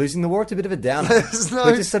 about us losing the war. It's a bit of a downer. We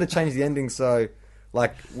just sort of changed the ending so...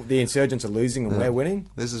 Like, the insurgents are losing and we're winning.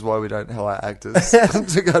 This is why we don't hire actors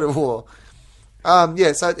to go to war.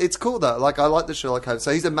 So it's cool though. Like, I like the Sherlock Holmes.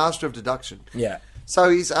 So he's a master of deduction. Yeah. So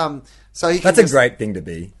he's That's a great thing to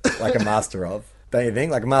be, like a master of. Don't you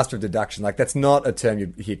think? Like a master of deduction. Like that's not a term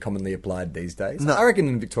you hear commonly applied these days. No. I reckon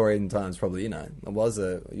in Victorian times, probably,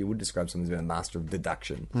 you would describe someone as being a master of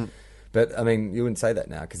deduction. Mm. But I mean, you wouldn't say that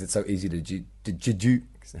now because it's so easy to deduce.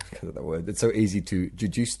 Because of that word, it's so easy to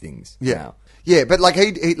deduce things. Yeah. Now. Yeah, but like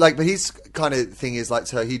but his kind of thing is like,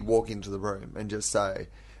 so he'd walk into the room and just say,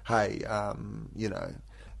 "Hey,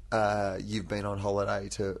 you've been on holiday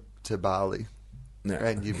to Bali." No.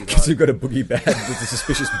 And you'd be because like, you've got a boogie bag with a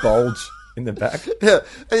suspicious bulge in the back. Yeah,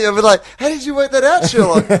 and you'll be like, "How did you work that out,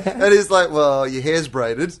 Sherlock?" And he's like, "Well, your hair's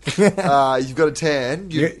braided, you've got a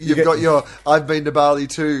tan, you've got your I've been to Bali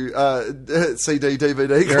too CD DVD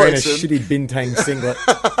You're in a collection." shitty bintang singlet.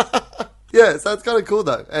 Yeah, so it's kind of cool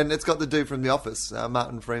though, and it's got the dude from The Office,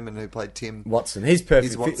 Martin Freeman, who played Tim Watson. He's perfect.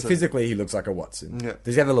 He's Watson. Physically, he looks like a Watson. Yeah.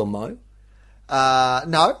 Does he have a little mo?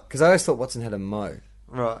 No, Because I always thought Watson had a mo.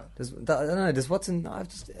 right. I don't know. Does Watson?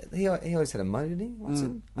 He always had a mo, didn't he?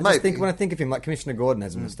 Watson. I maybe. just think when I think of him, like Commissioner Gordon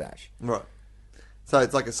has a moustache. Right. So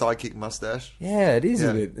it's like a sidekick mustache. Yeah, it is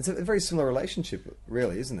Yeah. a bit. It's a very similar relationship,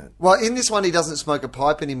 really, isn't it? Well, in this one, he doesn't smoke a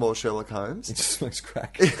pipe anymore, Sherlock Holmes. He just smokes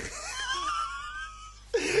crack.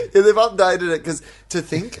 Yeah, they've updated it because to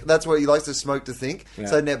think, that's what he likes to smoke to think. Yeah.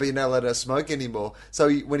 So now you're not allowed to smoke anymore.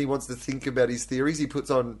 So when he wants to think about his theories, he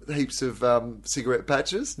puts on heaps of cigarette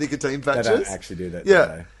patches, nicotine patches. They don't actually do that. Yeah.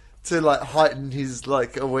 Do they? To like heighten his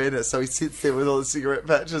like awareness. So he sits there with all the cigarette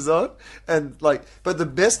patches on. And like, but the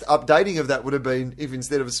best updating of that would have been if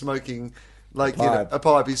instead of smoking like a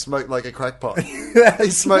pipe, he smoked like a crack pipe.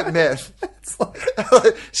 He smoked meth.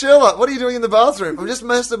 Sherlock, what are you doing in the bathroom? I'm just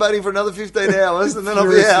masturbating for another 15 hours and then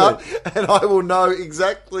I'll be out and I will know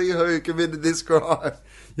exactly who committed this crime.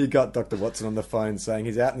 You got Dr. Watson on the phone saying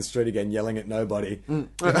he's out in the street again yelling at nobody.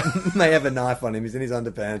 May have a knife on him. He's in his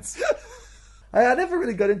underpants. I never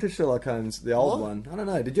really got into Sherlock Holmes, the old one. I don't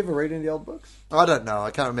know. Did you ever read any of the old books? I don't know.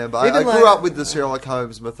 I can't remember. I grew up with the Sherlock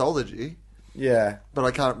Holmes mythology. Yeah. But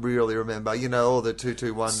I can't really remember. All the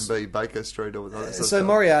 221B Baker Street or that sort of stuff.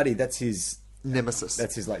 Moriarty, that's his... Nemesis.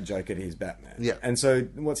 That's his like joke at his Batman. Yeah. And so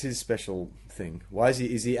what's his special thing? Why is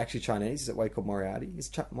he actually Chinese? Is that why he called Moriarty?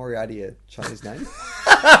 Is Moriarty a Chinese name?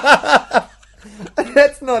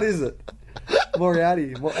 That's not, is it?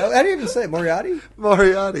 Moriarty. How do you even say it? Moriarty?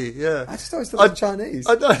 Moriarty, yeah. I just always thought it was Chinese.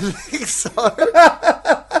 I don't think so.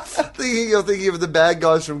 You're thinking of the bad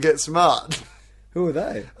guys from Get Smart. Who are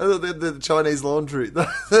they? The Chinese laundry. But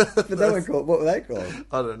they were called, what were they called?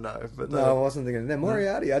 I don't know. But no, I wasn't thinking of them.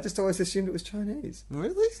 Moriarty. I just always assumed it was Chinese.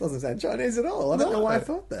 Really? This doesn't sound Chinese at all. I don't know why I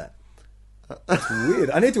thought that. That's weird.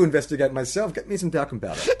 I need to investigate myself. Get me some talcum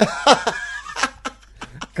powder.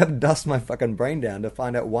 Got to dust my fucking brain down to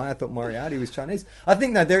find out why I thought Moriarty was Chinese. I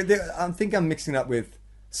think no, I think I'm mixing up with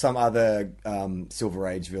some other Silver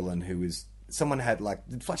Age villain who was someone had like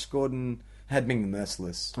did Flash Gordon had Ming the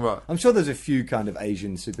Merciless. Right. I'm sure there's a few kind of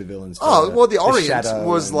Asian supervillains. The Orient Shadow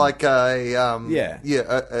was and- like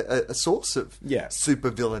a source of Yeah. super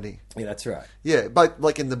villainy. Yeah, that's right. Yeah, but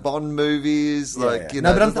like in the Bond movies, like Yeah. you No,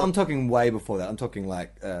 know, but there's I'm talking way before that. I'm talking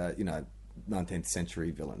like 19th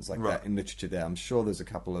century villains like Right. that in literature. There, I'm sure there's a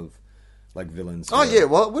couple of like villains. Oh who- yeah,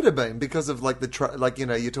 well it would have been because of like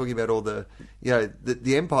you're talking about all the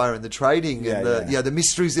the empire and the trading and the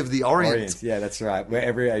mysteries of the Orient. Yeah, that's right. Where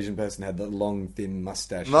every Asian person had the long, thin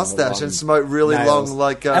mustache, And smoked really nails. long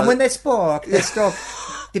like and when they spoke, they spoke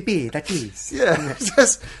the beard like this. yeah,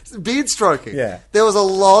 just beard stroking. Yeah. There was a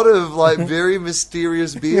lot of like very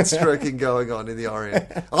mysterious beard stroking going on in the Orient.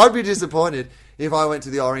 I'd be disappointed if I went to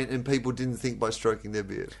the Orient and people didn't think by stroking their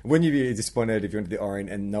beard. Wouldn't you be disappointed if you went to the Orient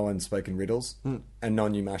and no one spoke in riddles and no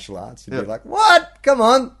one knew martial arts? You'd Yeah. be like, what? Come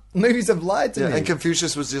on. Movies have lied to me. And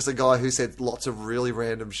Confucius was just a guy who said lots of really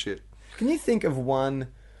random shit. Can you think of one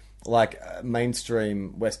like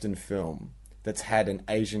mainstream Western film that's had an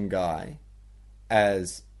Asian guy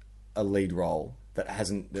as a lead role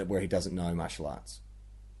where he doesn't know martial arts?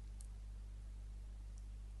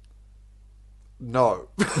 No.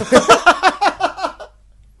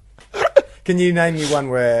 Can you name me one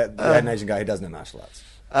where they had an Asian guy who doesn't know martial arts?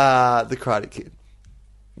 The Karate Kid.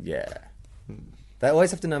 Yeah. They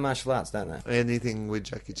always have to know martial arts, don't they? Anything with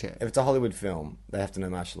Jackie Chan. If it's a Hollywood film, they have to know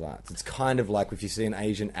martial arts. It's kind of like if you see an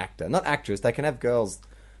Asian actor, not actress, they can have girls.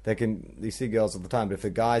 You see girls all the time, but if a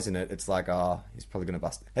guy's in it, it's like, oh, he's probably going to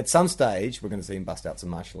bust. At some stage, we're going to see him bust out some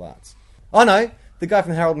martial arts. Oh no, the guy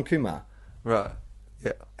from Harold and Kumar. Right.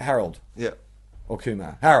 Yeah. Harold. Yeah. Or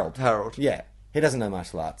Kumar. Harold. Harold. Yeah. He doesn't know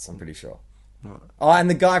martial arts, I'm pretty sure. Right. Oh, and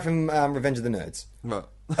the guy from Revenge of the Nerds. Right.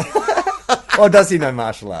 Or does he know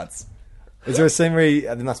martial arts? Is there a scene where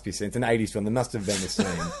there must be a scene. It's an 80s film. There must have been a scene.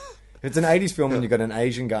 If it's an 80s film and you've got an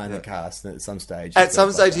Asian guy in the cast, then at some stage... At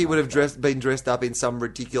some stage, he would have been dressed up in some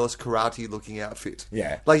ridiculous karate-looking outfit.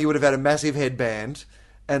 Yeah. Like he would have had a massive headband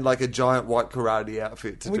and like a giant white karate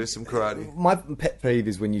outfit to do some karate. My pet peeve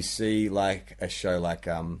is when you see like a show like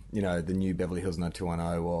the new Beverly Hills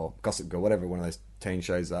 90210 or Gossip Girl, whatever one of those teen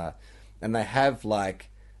shows are, and they have like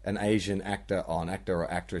an Asian actor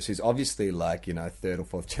or actress who's obviously like third or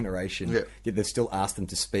fourth generation, Yeah. yet they've still asked them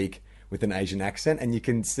to speak with an Asian accent, and you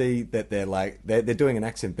can see that they're doing an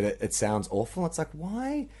accent, but it sounds awful. It's like,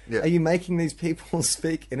 why are you making these people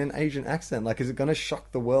speak in an Asian accent? Like, is it going to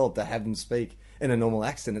shock the world to have them speak in a normal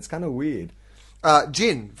accent? It's kind of weird.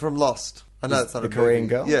 Jin from Lost. I know it's not the a Korean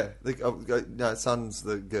movie. girl? Yeah. No, Sun's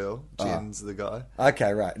the girl. Jin's the guy.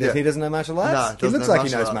 Okay, right. Yeah. He doesn't know martial arts? No, he doesn't looks know like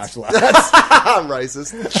he knows martial martial arts.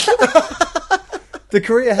 Racist. Do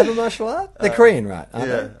Korea have a martial art? They're Korean, right? Aren't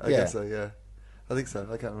Yeah, they? I guess so, yeah. I think so.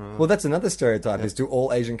 I can't remember. Well, that's another stereotype, is do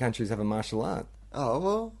all Asian countries have a martial art? Oh,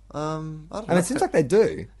 well, I don't know. And it seems like they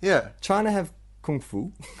do. Yeah. China have kung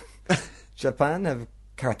fu. Japan have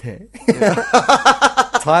karate.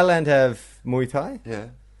 Thailand have Muay Thai. Yeah.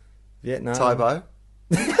 Vietnam. Taibo.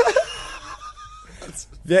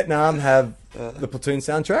 Vietnam have the Platoon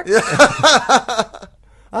soundtrack.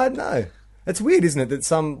 I don't know. It's weird, isn't it, that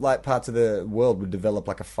some like parts of the world would develop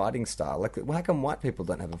like a fighting style. Like, how come white people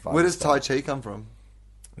don't have a fighting Where does style? Tai Chi come from?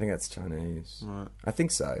 I think that's Chinese. Right. I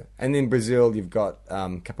think so. And in Brazil, you've got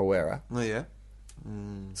capoeira. Oh, yeah.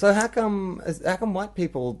 So how come white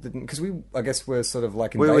people didn't? Because I guess we're sort of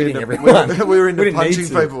like We were invading into, everyone. we were into didn't need punching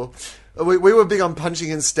to. people. We were big on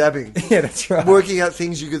punching and stabbing. Yeah, that's right. Working out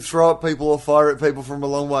things you could throw at people or fire at people from a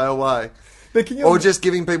long way away. But can you Or just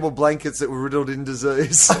giving people blankets that were riddled in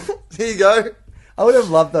disease. Here you go. I would have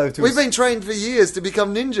loved though to. We've been trained for years to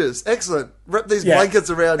become ninjas. Excellent. Wrap these Yeah. blankets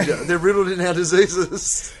around you. They're riddled in our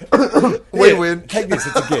diseases. We Yeah, win. Take this.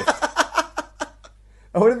 It's a gift.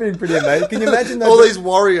 I would have been pretty amazing. Can you imagine those? All these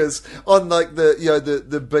warriors on like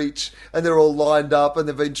the beach, and they're all lined up, and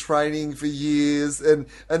they've been training for years, and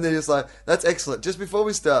they're just like, that's excellent. Just before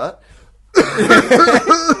we start, Take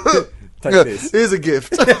this. here's a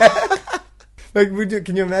gift. Like,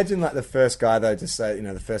 can you imagine like the first guy though to say,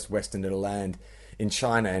 the first Westerner to land in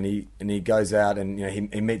China, and he goes out and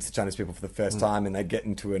he meets the Chinese people for the first time, and they get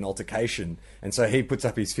into an altercation, and so he puts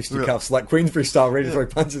up his fisticuffs like Queensbury style, ready to throw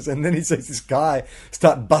punches, and then he sees this guy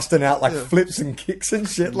start busting out like flips and kicks and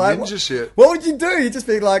shit, like Ninja shit. What would you do? You'd just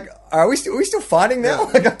be like, are we still fighting now?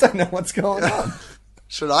 Yeah. Like, I don't know what's going on.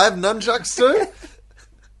 Should I have nunchucks too?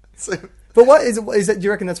 So, But what is that? Do you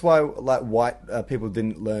reckon that's why like white people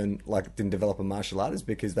didn't develop a martial art? Is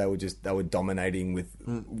because they were dominating with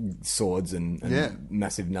swords and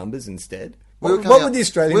massive numbers instead? What would the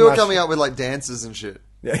Australian? We were coming up with like dances and shit.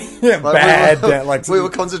 Yeah, Like, bad. we were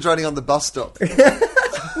concentrating on the bus stop.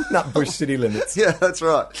 Not push city limits. Yeah, that's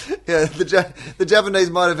right. Yeah, the Japanese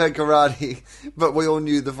might have had karate, but we all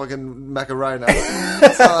knew the fucking Macarena.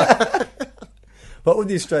 So, What would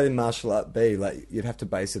the Australian martial art be? Like, you'd have to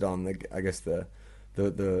base it on, the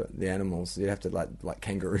animals. You'd have to, like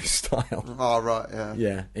kangaroo style. oh, right, yeah.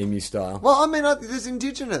 Yeah, emu style. Well, I mean, there's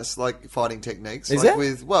indigenous, like, fighting techniques. Is like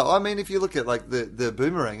there? Well, I mean, if you look at, like, the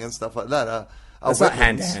boomerang and stuff like that, It's not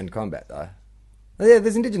hand-to-hand combat, though. Yeah,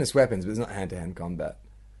 there's indigenous weapons, but it's not hand-to-hand combat.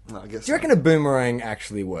 No, I guess Do you reckon a boomerang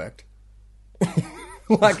actually worked?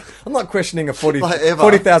 Like, I'm not questioning a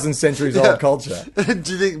 40,000 centuries old culture.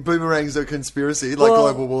 Do you think boomerangs are a conspiracy, like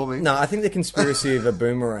global warming? No, I think the conspiracy of a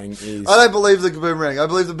boomerang is... I don't believe the boomerang. I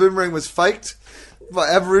believe the boomerang was faked by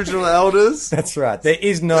Aboriginal elders. That's right. There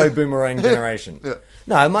is no boomerang generation. Yeah.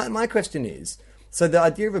 No, my question is... So the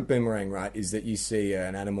idea of a boomerang, right, is that you see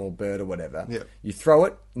an animal, bird or whatever. Yeah. You throw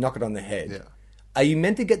it, knock it on the head. Yeah. Are you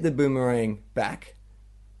meant to get the boomerang back?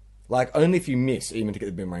 Like, only if you miss are you meant to get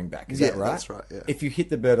the boomerang back. Is that right? That's right, yeah. If you hit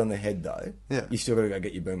the bird on the head, though, Yeah. you still got to go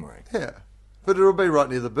get your boomerang. Yeah. But it'll be right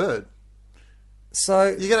near the bird. So...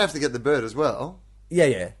 You're going to have to get the bird as well.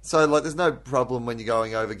 Yeah. So, like, there's no problem when you're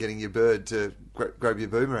going over getting your bird to grab your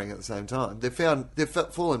boomerang at the same time. They've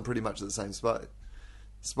fallen pretty much at the same spot.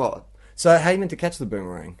 So how are you meant to catch the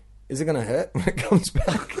boomerang? Is it going to hurt when it comes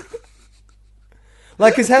back?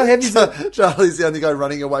 Like, because how heavy is it? Charlie's the only guy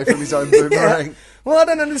running away from his own boomerang. Yeah. Well, I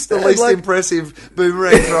don't understand. The least impressive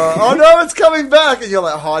boomerang thrower. Oh no, it's coming back! And you're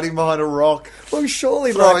like hiding behind a rock, Well,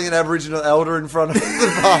 surely throwing an Aboriginal elder in front of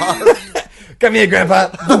the bar. Come here, Grandpa.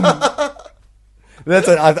 That's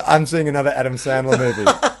it. I'm seeing another Adam Sandler movie.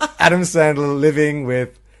 Adam Sandler living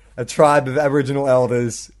with a tribe of Aboriginal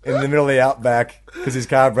elders in the middle of the outback because his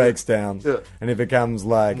car breaks down, and he becomes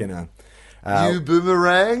like You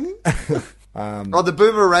boomerang? The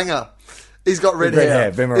boomeranger. He's got red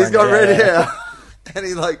hair. Boomerang, He's got red yeah. hair. And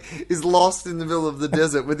he is lost in the middle of the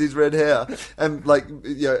desert with his red hair and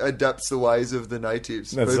adapts the ways of the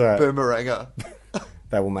natives. That's right. Boomeranger.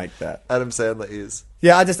 They will make that. Adam Sandler is.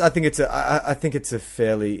 Yeah, I think it's a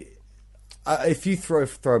fairly. If you throw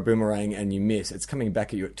a boomerang and you miss, it's coming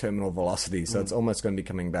back at you at terminal velocity, so it's almost going to be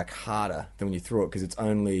coming back harder than when you throw it because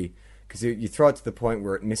you throw it to the point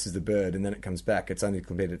where it misses the bird and then it comes back. It's only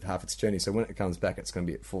completed half its journey, so when it comes back, it's going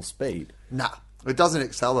to be at full speed. Nah, it doesn't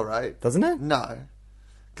accelerate, doesn't it? No,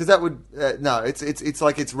 because that would no. It's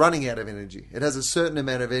like it's running out of energy. It has a certain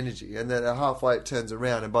amount of energy, and then halfway it turns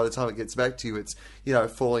around, and by the time it gets back to you, it's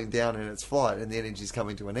falling down in its flight, and the energy's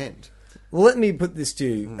coming to an end. Well, let me put this to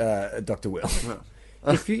you, Dr. Will.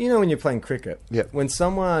 If you when you're playing cricket, when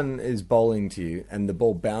someone is bowling to you and the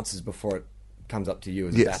ball bounces before it comes up to you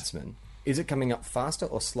as a batsman, is it coming up faster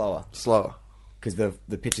or slower? Slower. Because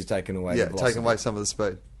the pitch is taken away. Yeah, taking away some of the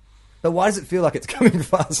speed. But why does it feel like it's coming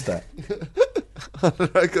faster? I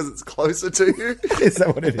don't know, because it's closer to you. Is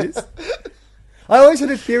that what it is? I always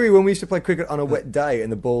had a theory when we used to play cricket on a wet day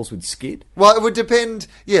and the balls would skid. Well, it would depend.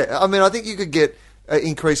 Yeah, I mean, I think you could get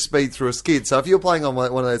increased speed through a skid. So if you're playing on one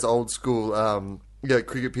of those old school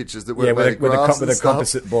cricket pitches that were with a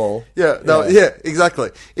composite ball. Yeah,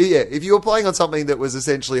 exactly. Yeah, if you were playing on something that was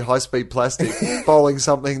essentially high-speed plastic, bowling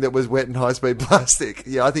something that was wet and high-speed plastic,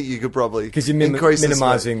 I think you could probably because you're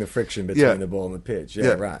minimising the friction between the ball and the pitch.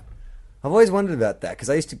 Yeah, right. I've always wondered about that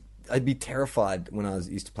because I'd be terrified when I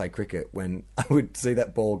used to play cricket when I would see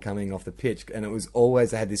that ball coming off the pitch, and it was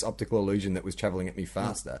always I had this optical illusion that was travelling at me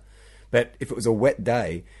faster. But if it was a wet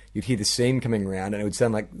day, you'd hear the seam coming around and it would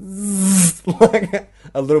sound like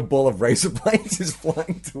a little ball of razor blades is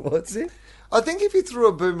flying towards it. I think if you threw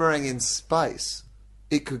a boomerang in space,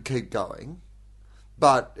 it could keep going,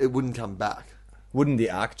 but it wouldn't come back. Wouldn't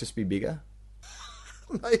the arc just be bigger?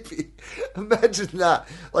 Maybe. Imagine that.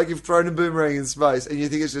 Like you've thrown a boomerang in space and you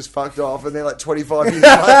think it's just fucked off and then like 25 years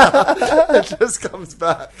later, it just comes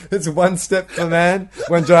back. It's one step for man,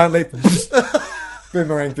 one giant leap.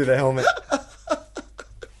 Boomerang through the helmet.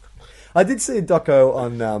 I did see a doco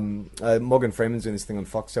on Morgan Freeman's doing this thing on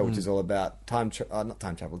Foxtel, which is all about not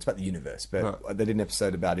time travel. It's about the universe, but they did an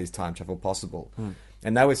episode about is time travel possible,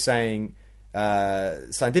 and they were saying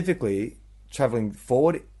scientifically traveling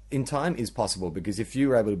forward in time is possible because if you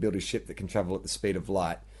were able to build a ship that can travel at the speed of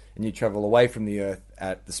light and you travel away from the Earth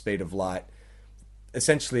at the speed of light,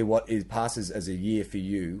 essentially passes as a year for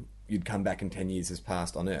you. You'd come back in 10 years has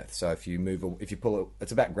passed on Earth. So if you pull it,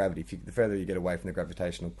 it's about gravity. The further you get away from the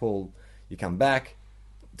gravitational pull, you come back,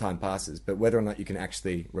 time passes. But whether or not you can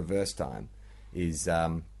actually reverse time is,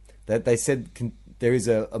 they said there is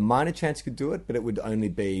a minor chance you could do it, but it would only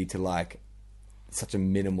be to like such a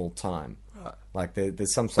minimal time. Right. Like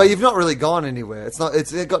there's some. But you've not really gone anywhere. It's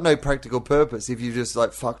got no practical purpose if you just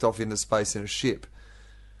like fucked off into space in a ship.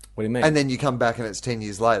 What do you mean? And then you come back and it's 10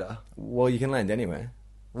 years later. Well, you can land anywhere.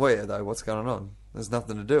 Where, though? What's going on? There's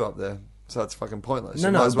nothing to do up there. So it's fucking pointless.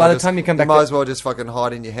 No, by the time you come back... You might as well just fucking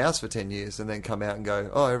hide in your house for 10 years and then come out and go,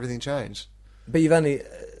 oh, everything changed. But you've only...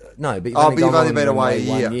 No, but you've only been away a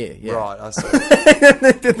year. 1 year. Yeah. Right, I see.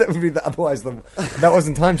 That would be otherwise... That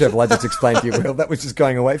wasn't time travel, I just explained to you, Will. That was just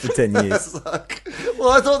going away for 10 years.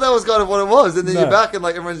 Well, I thought that was kind of what it was. And then you're back and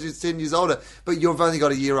like everyone's just 10 years older. But you've only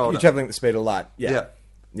got a year older. You're travelling at the speed of light. Yeah.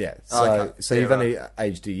 So you've only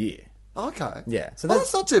aged a year. Okay. Yeah. So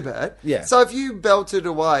that's not too bad. Yeah. So if you belted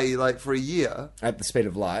away like for a year at the speed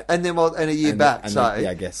of light, and then and a year back, say,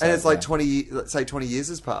 I guess, and it's like 20. Let's say 20 years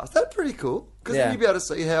has passed. That's pretty cool because then you'd be able to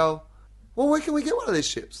see how. Well, where can we get one of these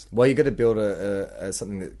ships? Well, you got to build a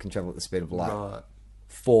something that can travel at the speed of light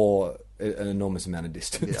for an enormous amount of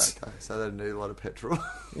distance. Yeah. Okay. So they need a lot of petrol.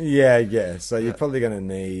 Yeah. So you're probably going to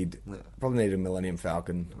need a Millennium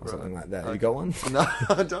Falcon or something like that. Okay. You got one? No,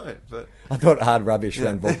 I don't. But I thought Hard Rubbish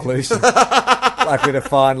ran Vaucluse. Likely to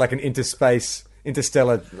find like an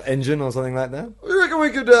interstellar engine or something like that. You reckon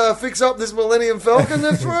we could fix up this Millennium Falcon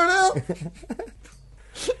and throw it out?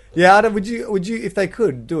 Yeah, Adam, would you if they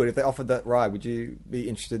could do it, if they offered that ride, would you be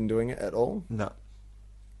interested in doing it at all? No.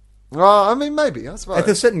 Well, I mean, maybe, I suppose. If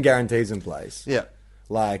there's certain guarantees in place. Yeah.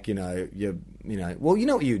 Like, well, you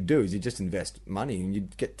know what you'd do is you just invest money and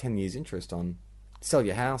you'd get 10 years interest on, sell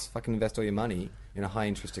your house, fucking invest all your money in a high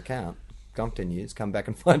interest account, go on 10 years, come back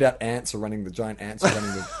and find out the giant ants are running the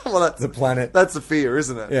planet. That's the fear,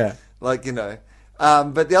 isn't it? Yeah. Like,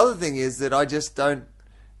 but the other thing is that I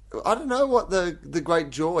don't know what the great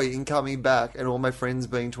joy in coming back and all my friends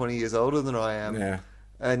being 20 years older than I am. Yeah.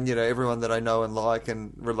 And, everyone that I know and like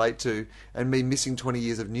and relate to, and me missing 20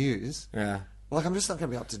 years of news. Yeah. Like, I'm just not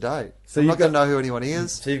going to be up to date. So I'm not going to know who anyone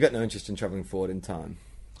is. So you've got no interest in travelling forward in time?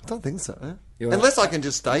 I don't think so. Unless I can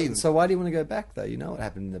just stay in. So why do you want to go back, though? You know what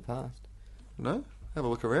happened in the past. No? Have a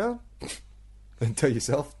look around. And tell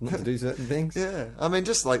yourself not to do certain things? Yeah. I mean,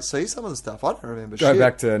 just, like, see some of the stuff. I don't remember shit. Go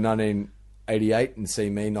back to 1988 and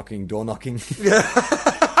see me door knocking. Yeah.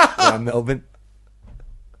 Around Melbourne.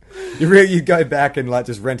 You go back and like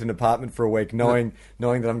just rent an apartment for a week, knowing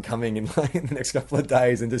that I'm coming in like in the next couple of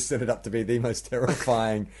days, and just set it up to be the most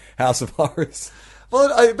terrifying house of horrors.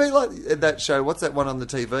 Well, it'd be like that show. What's that one on the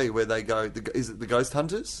TV where they go? Is it the Ghost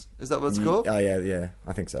Hunters? Is that what it's called? Oh yeah,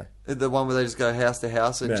 I think so. The one where they just go house to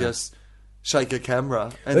house and just shake a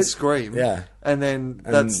camera and scream. Yeah, and then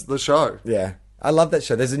that's the show. Yeah, I love that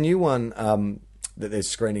show. There's a new one that they're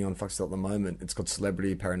screening on Foxtel at the moment. It's called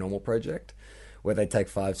Celebrity Paranormal Project, where they take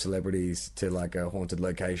 5 celebrities to like a haunted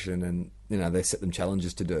location and, they set them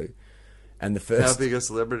challenges to do. And the first... How big are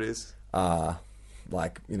celebrities?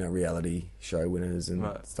 Like, reality show winners and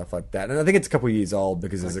stuff like that. And I think it's a couple of years old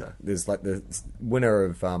because there's like the winner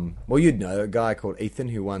of... well, you'd know, a guy called Ethan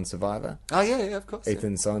who won Survivor. Oh, yeah, of course.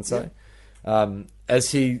 Ethan so-and-so. Yeah. As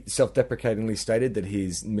he self-deprecatingly stated that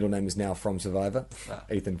his middle name is now from Survivor.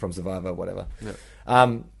 Ethan from Survivor, whatever.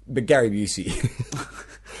 Yeah. But Gary Busey...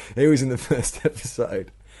 He was in the first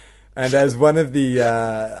episode. And as one of the,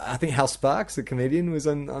 I think Hal Sparks, the comedian, was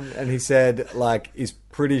on, and he said, like, he's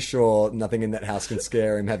pretty sure nothing in that house can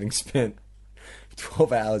scare him, having spent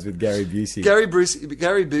 12 hours with Gary Busey. Gary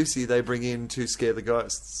Busey, they bring in to scare the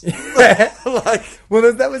ghosts.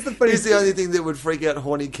 Well, that was the funny. He's the only thing that would freak out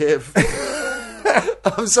horny Kev.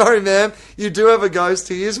 I'm sorry, ma'am. You do have a ghost.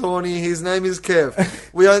 He is horny. His name is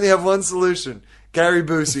Kev. We only have one solution. Gary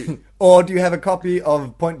Busey. Or do you have a copy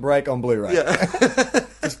of Point Break on Blu-ray? Yeah.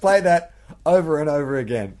 Just play that over and over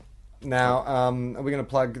again. Now, are we going to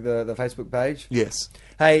plug the Facebook page? Yes.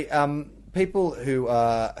 Hey, people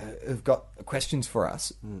who've got questions for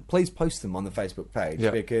us, please post them on the Facebook page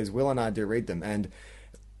because Will and I do read them. And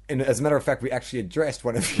as a matter of fact, we actually addressed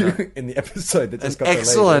one of you in the episode that just got deleted.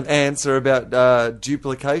 Excellent answer about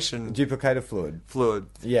duplication. Duplicator fluid.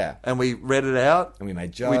 Yeah. And we read it out. And we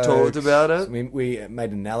made jokes. We talked about it. We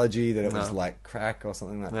made an analogy that it was like crack or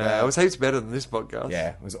something like that. It was heaps better than this podcast. Yeah,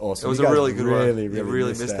 it was awesome. It was a really good one. You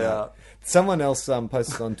really missed out. Someone else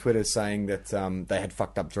posted on Twitter saying that they had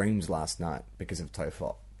fucked up dreams last night because of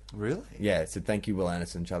TOFOP. Really? Yeah, it said, thank you, Will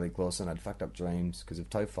Anderson, Charlie Clausen. I'd fucked up dreams because of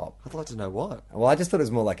TOFOP. I'd like to know what. Well, I just thought it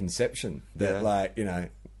was more like Inception. That,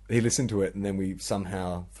 he listened to it and then we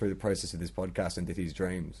somehow, through the process of this podcast, and did his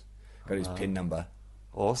dreams. Got his PIN number.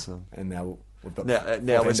 Awesome. And now we've got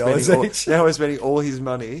now we're spending all his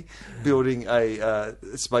money building a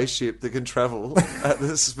spaceship that can travel at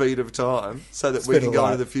the speed of time so that we can go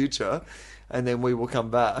into the future. and then we will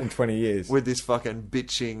come back in 20 years with this fucking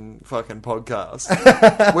bitching fucking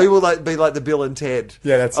podcast. We will be like the Bill and Ted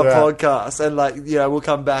that's of right. podcasts, and we'll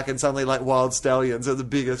come back and suddenly Wild Stallions are the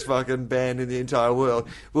biggest fucking band in the entire world.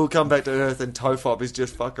 We'll come back to Earth and TOFOP is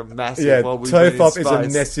just fucking massive. Yeah, while we've been in TOFOP is a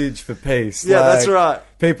space. message for peace. Yeah, that's right.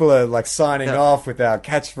 People are signing Yeah. off with our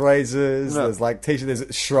catchphrases. No. There's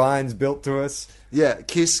there's shrines built to us. Yeah,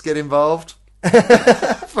 Kiss get involved.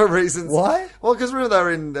 For reasons. Why? Well, because remember they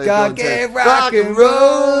were in... God gave rock and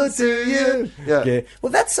roll to you. Yeah.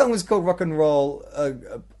 Well, that song was called Rock and Roll.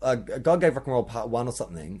 God gave rock and roll part 1 or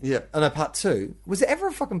something. Yeah. Oh, no, part 2. Was there ever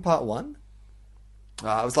a fucking part 1? It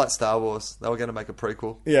was like Star Wars. They were going to make a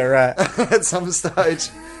prequel. Yeah, right. At some stage.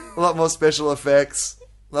 A lot more special effects.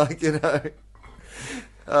 A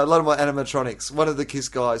lot of more animatronics. One of the Kiss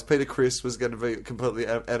guys, Peter Criss, was going to be completely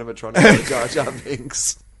animatronic like Jar Jar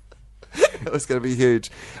Binks. It was going to be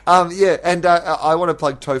huge. And I want to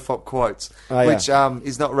plug TOFOP Quotes, which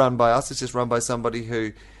is not run by us. It's just run by somebody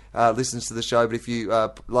who listens to the show. But if you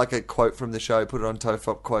like a quote from the show, put it on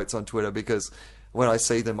TOFOP Quotes on Twitter, because when I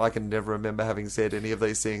see them, I can never remember having said any of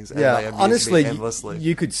these things. And they amuse honestly, me endlessly.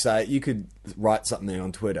 you could write something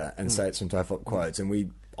on Twitter and say it's from TOFOP Quotes, and we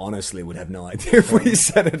honestly would have no idea if we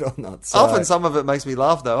said it or not. So. Often some of it makes me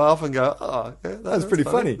laugh, though. I often go, "Oh, yeah, that's pretty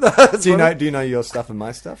funny." That's Do funny. you know your stuff and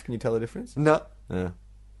my stuff? Can you tell the difference? No. Yeah,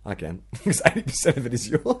 I can, because 80% of it is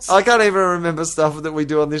yours. I can't even remember stuff that we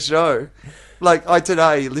do on this show. Like, I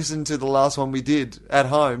today listened to the last one we did at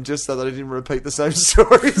home just so that I didn't repeat the same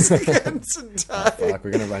stories again today. Fuck,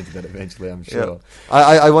 we're going to run to that eventually, I'm sure. Yeah.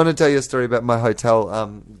 I want to tell you a story about my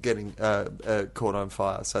hotel getting caught on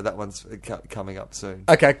fire. So that one's coming up soon.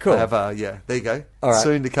 Okay, cool. I have, there you go. All right.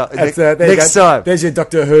 Soon to come. There you Next go. time. There's your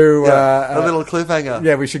Doctor Who. A little cliffhanger.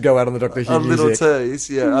 Yeah, we should go out on the Doctor Who A little music.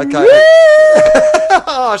 tease. Yeah, okay.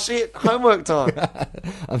 Oh, shit. Homework time.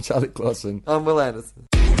 I'm Charlie Clausen. I'm Will Anderson.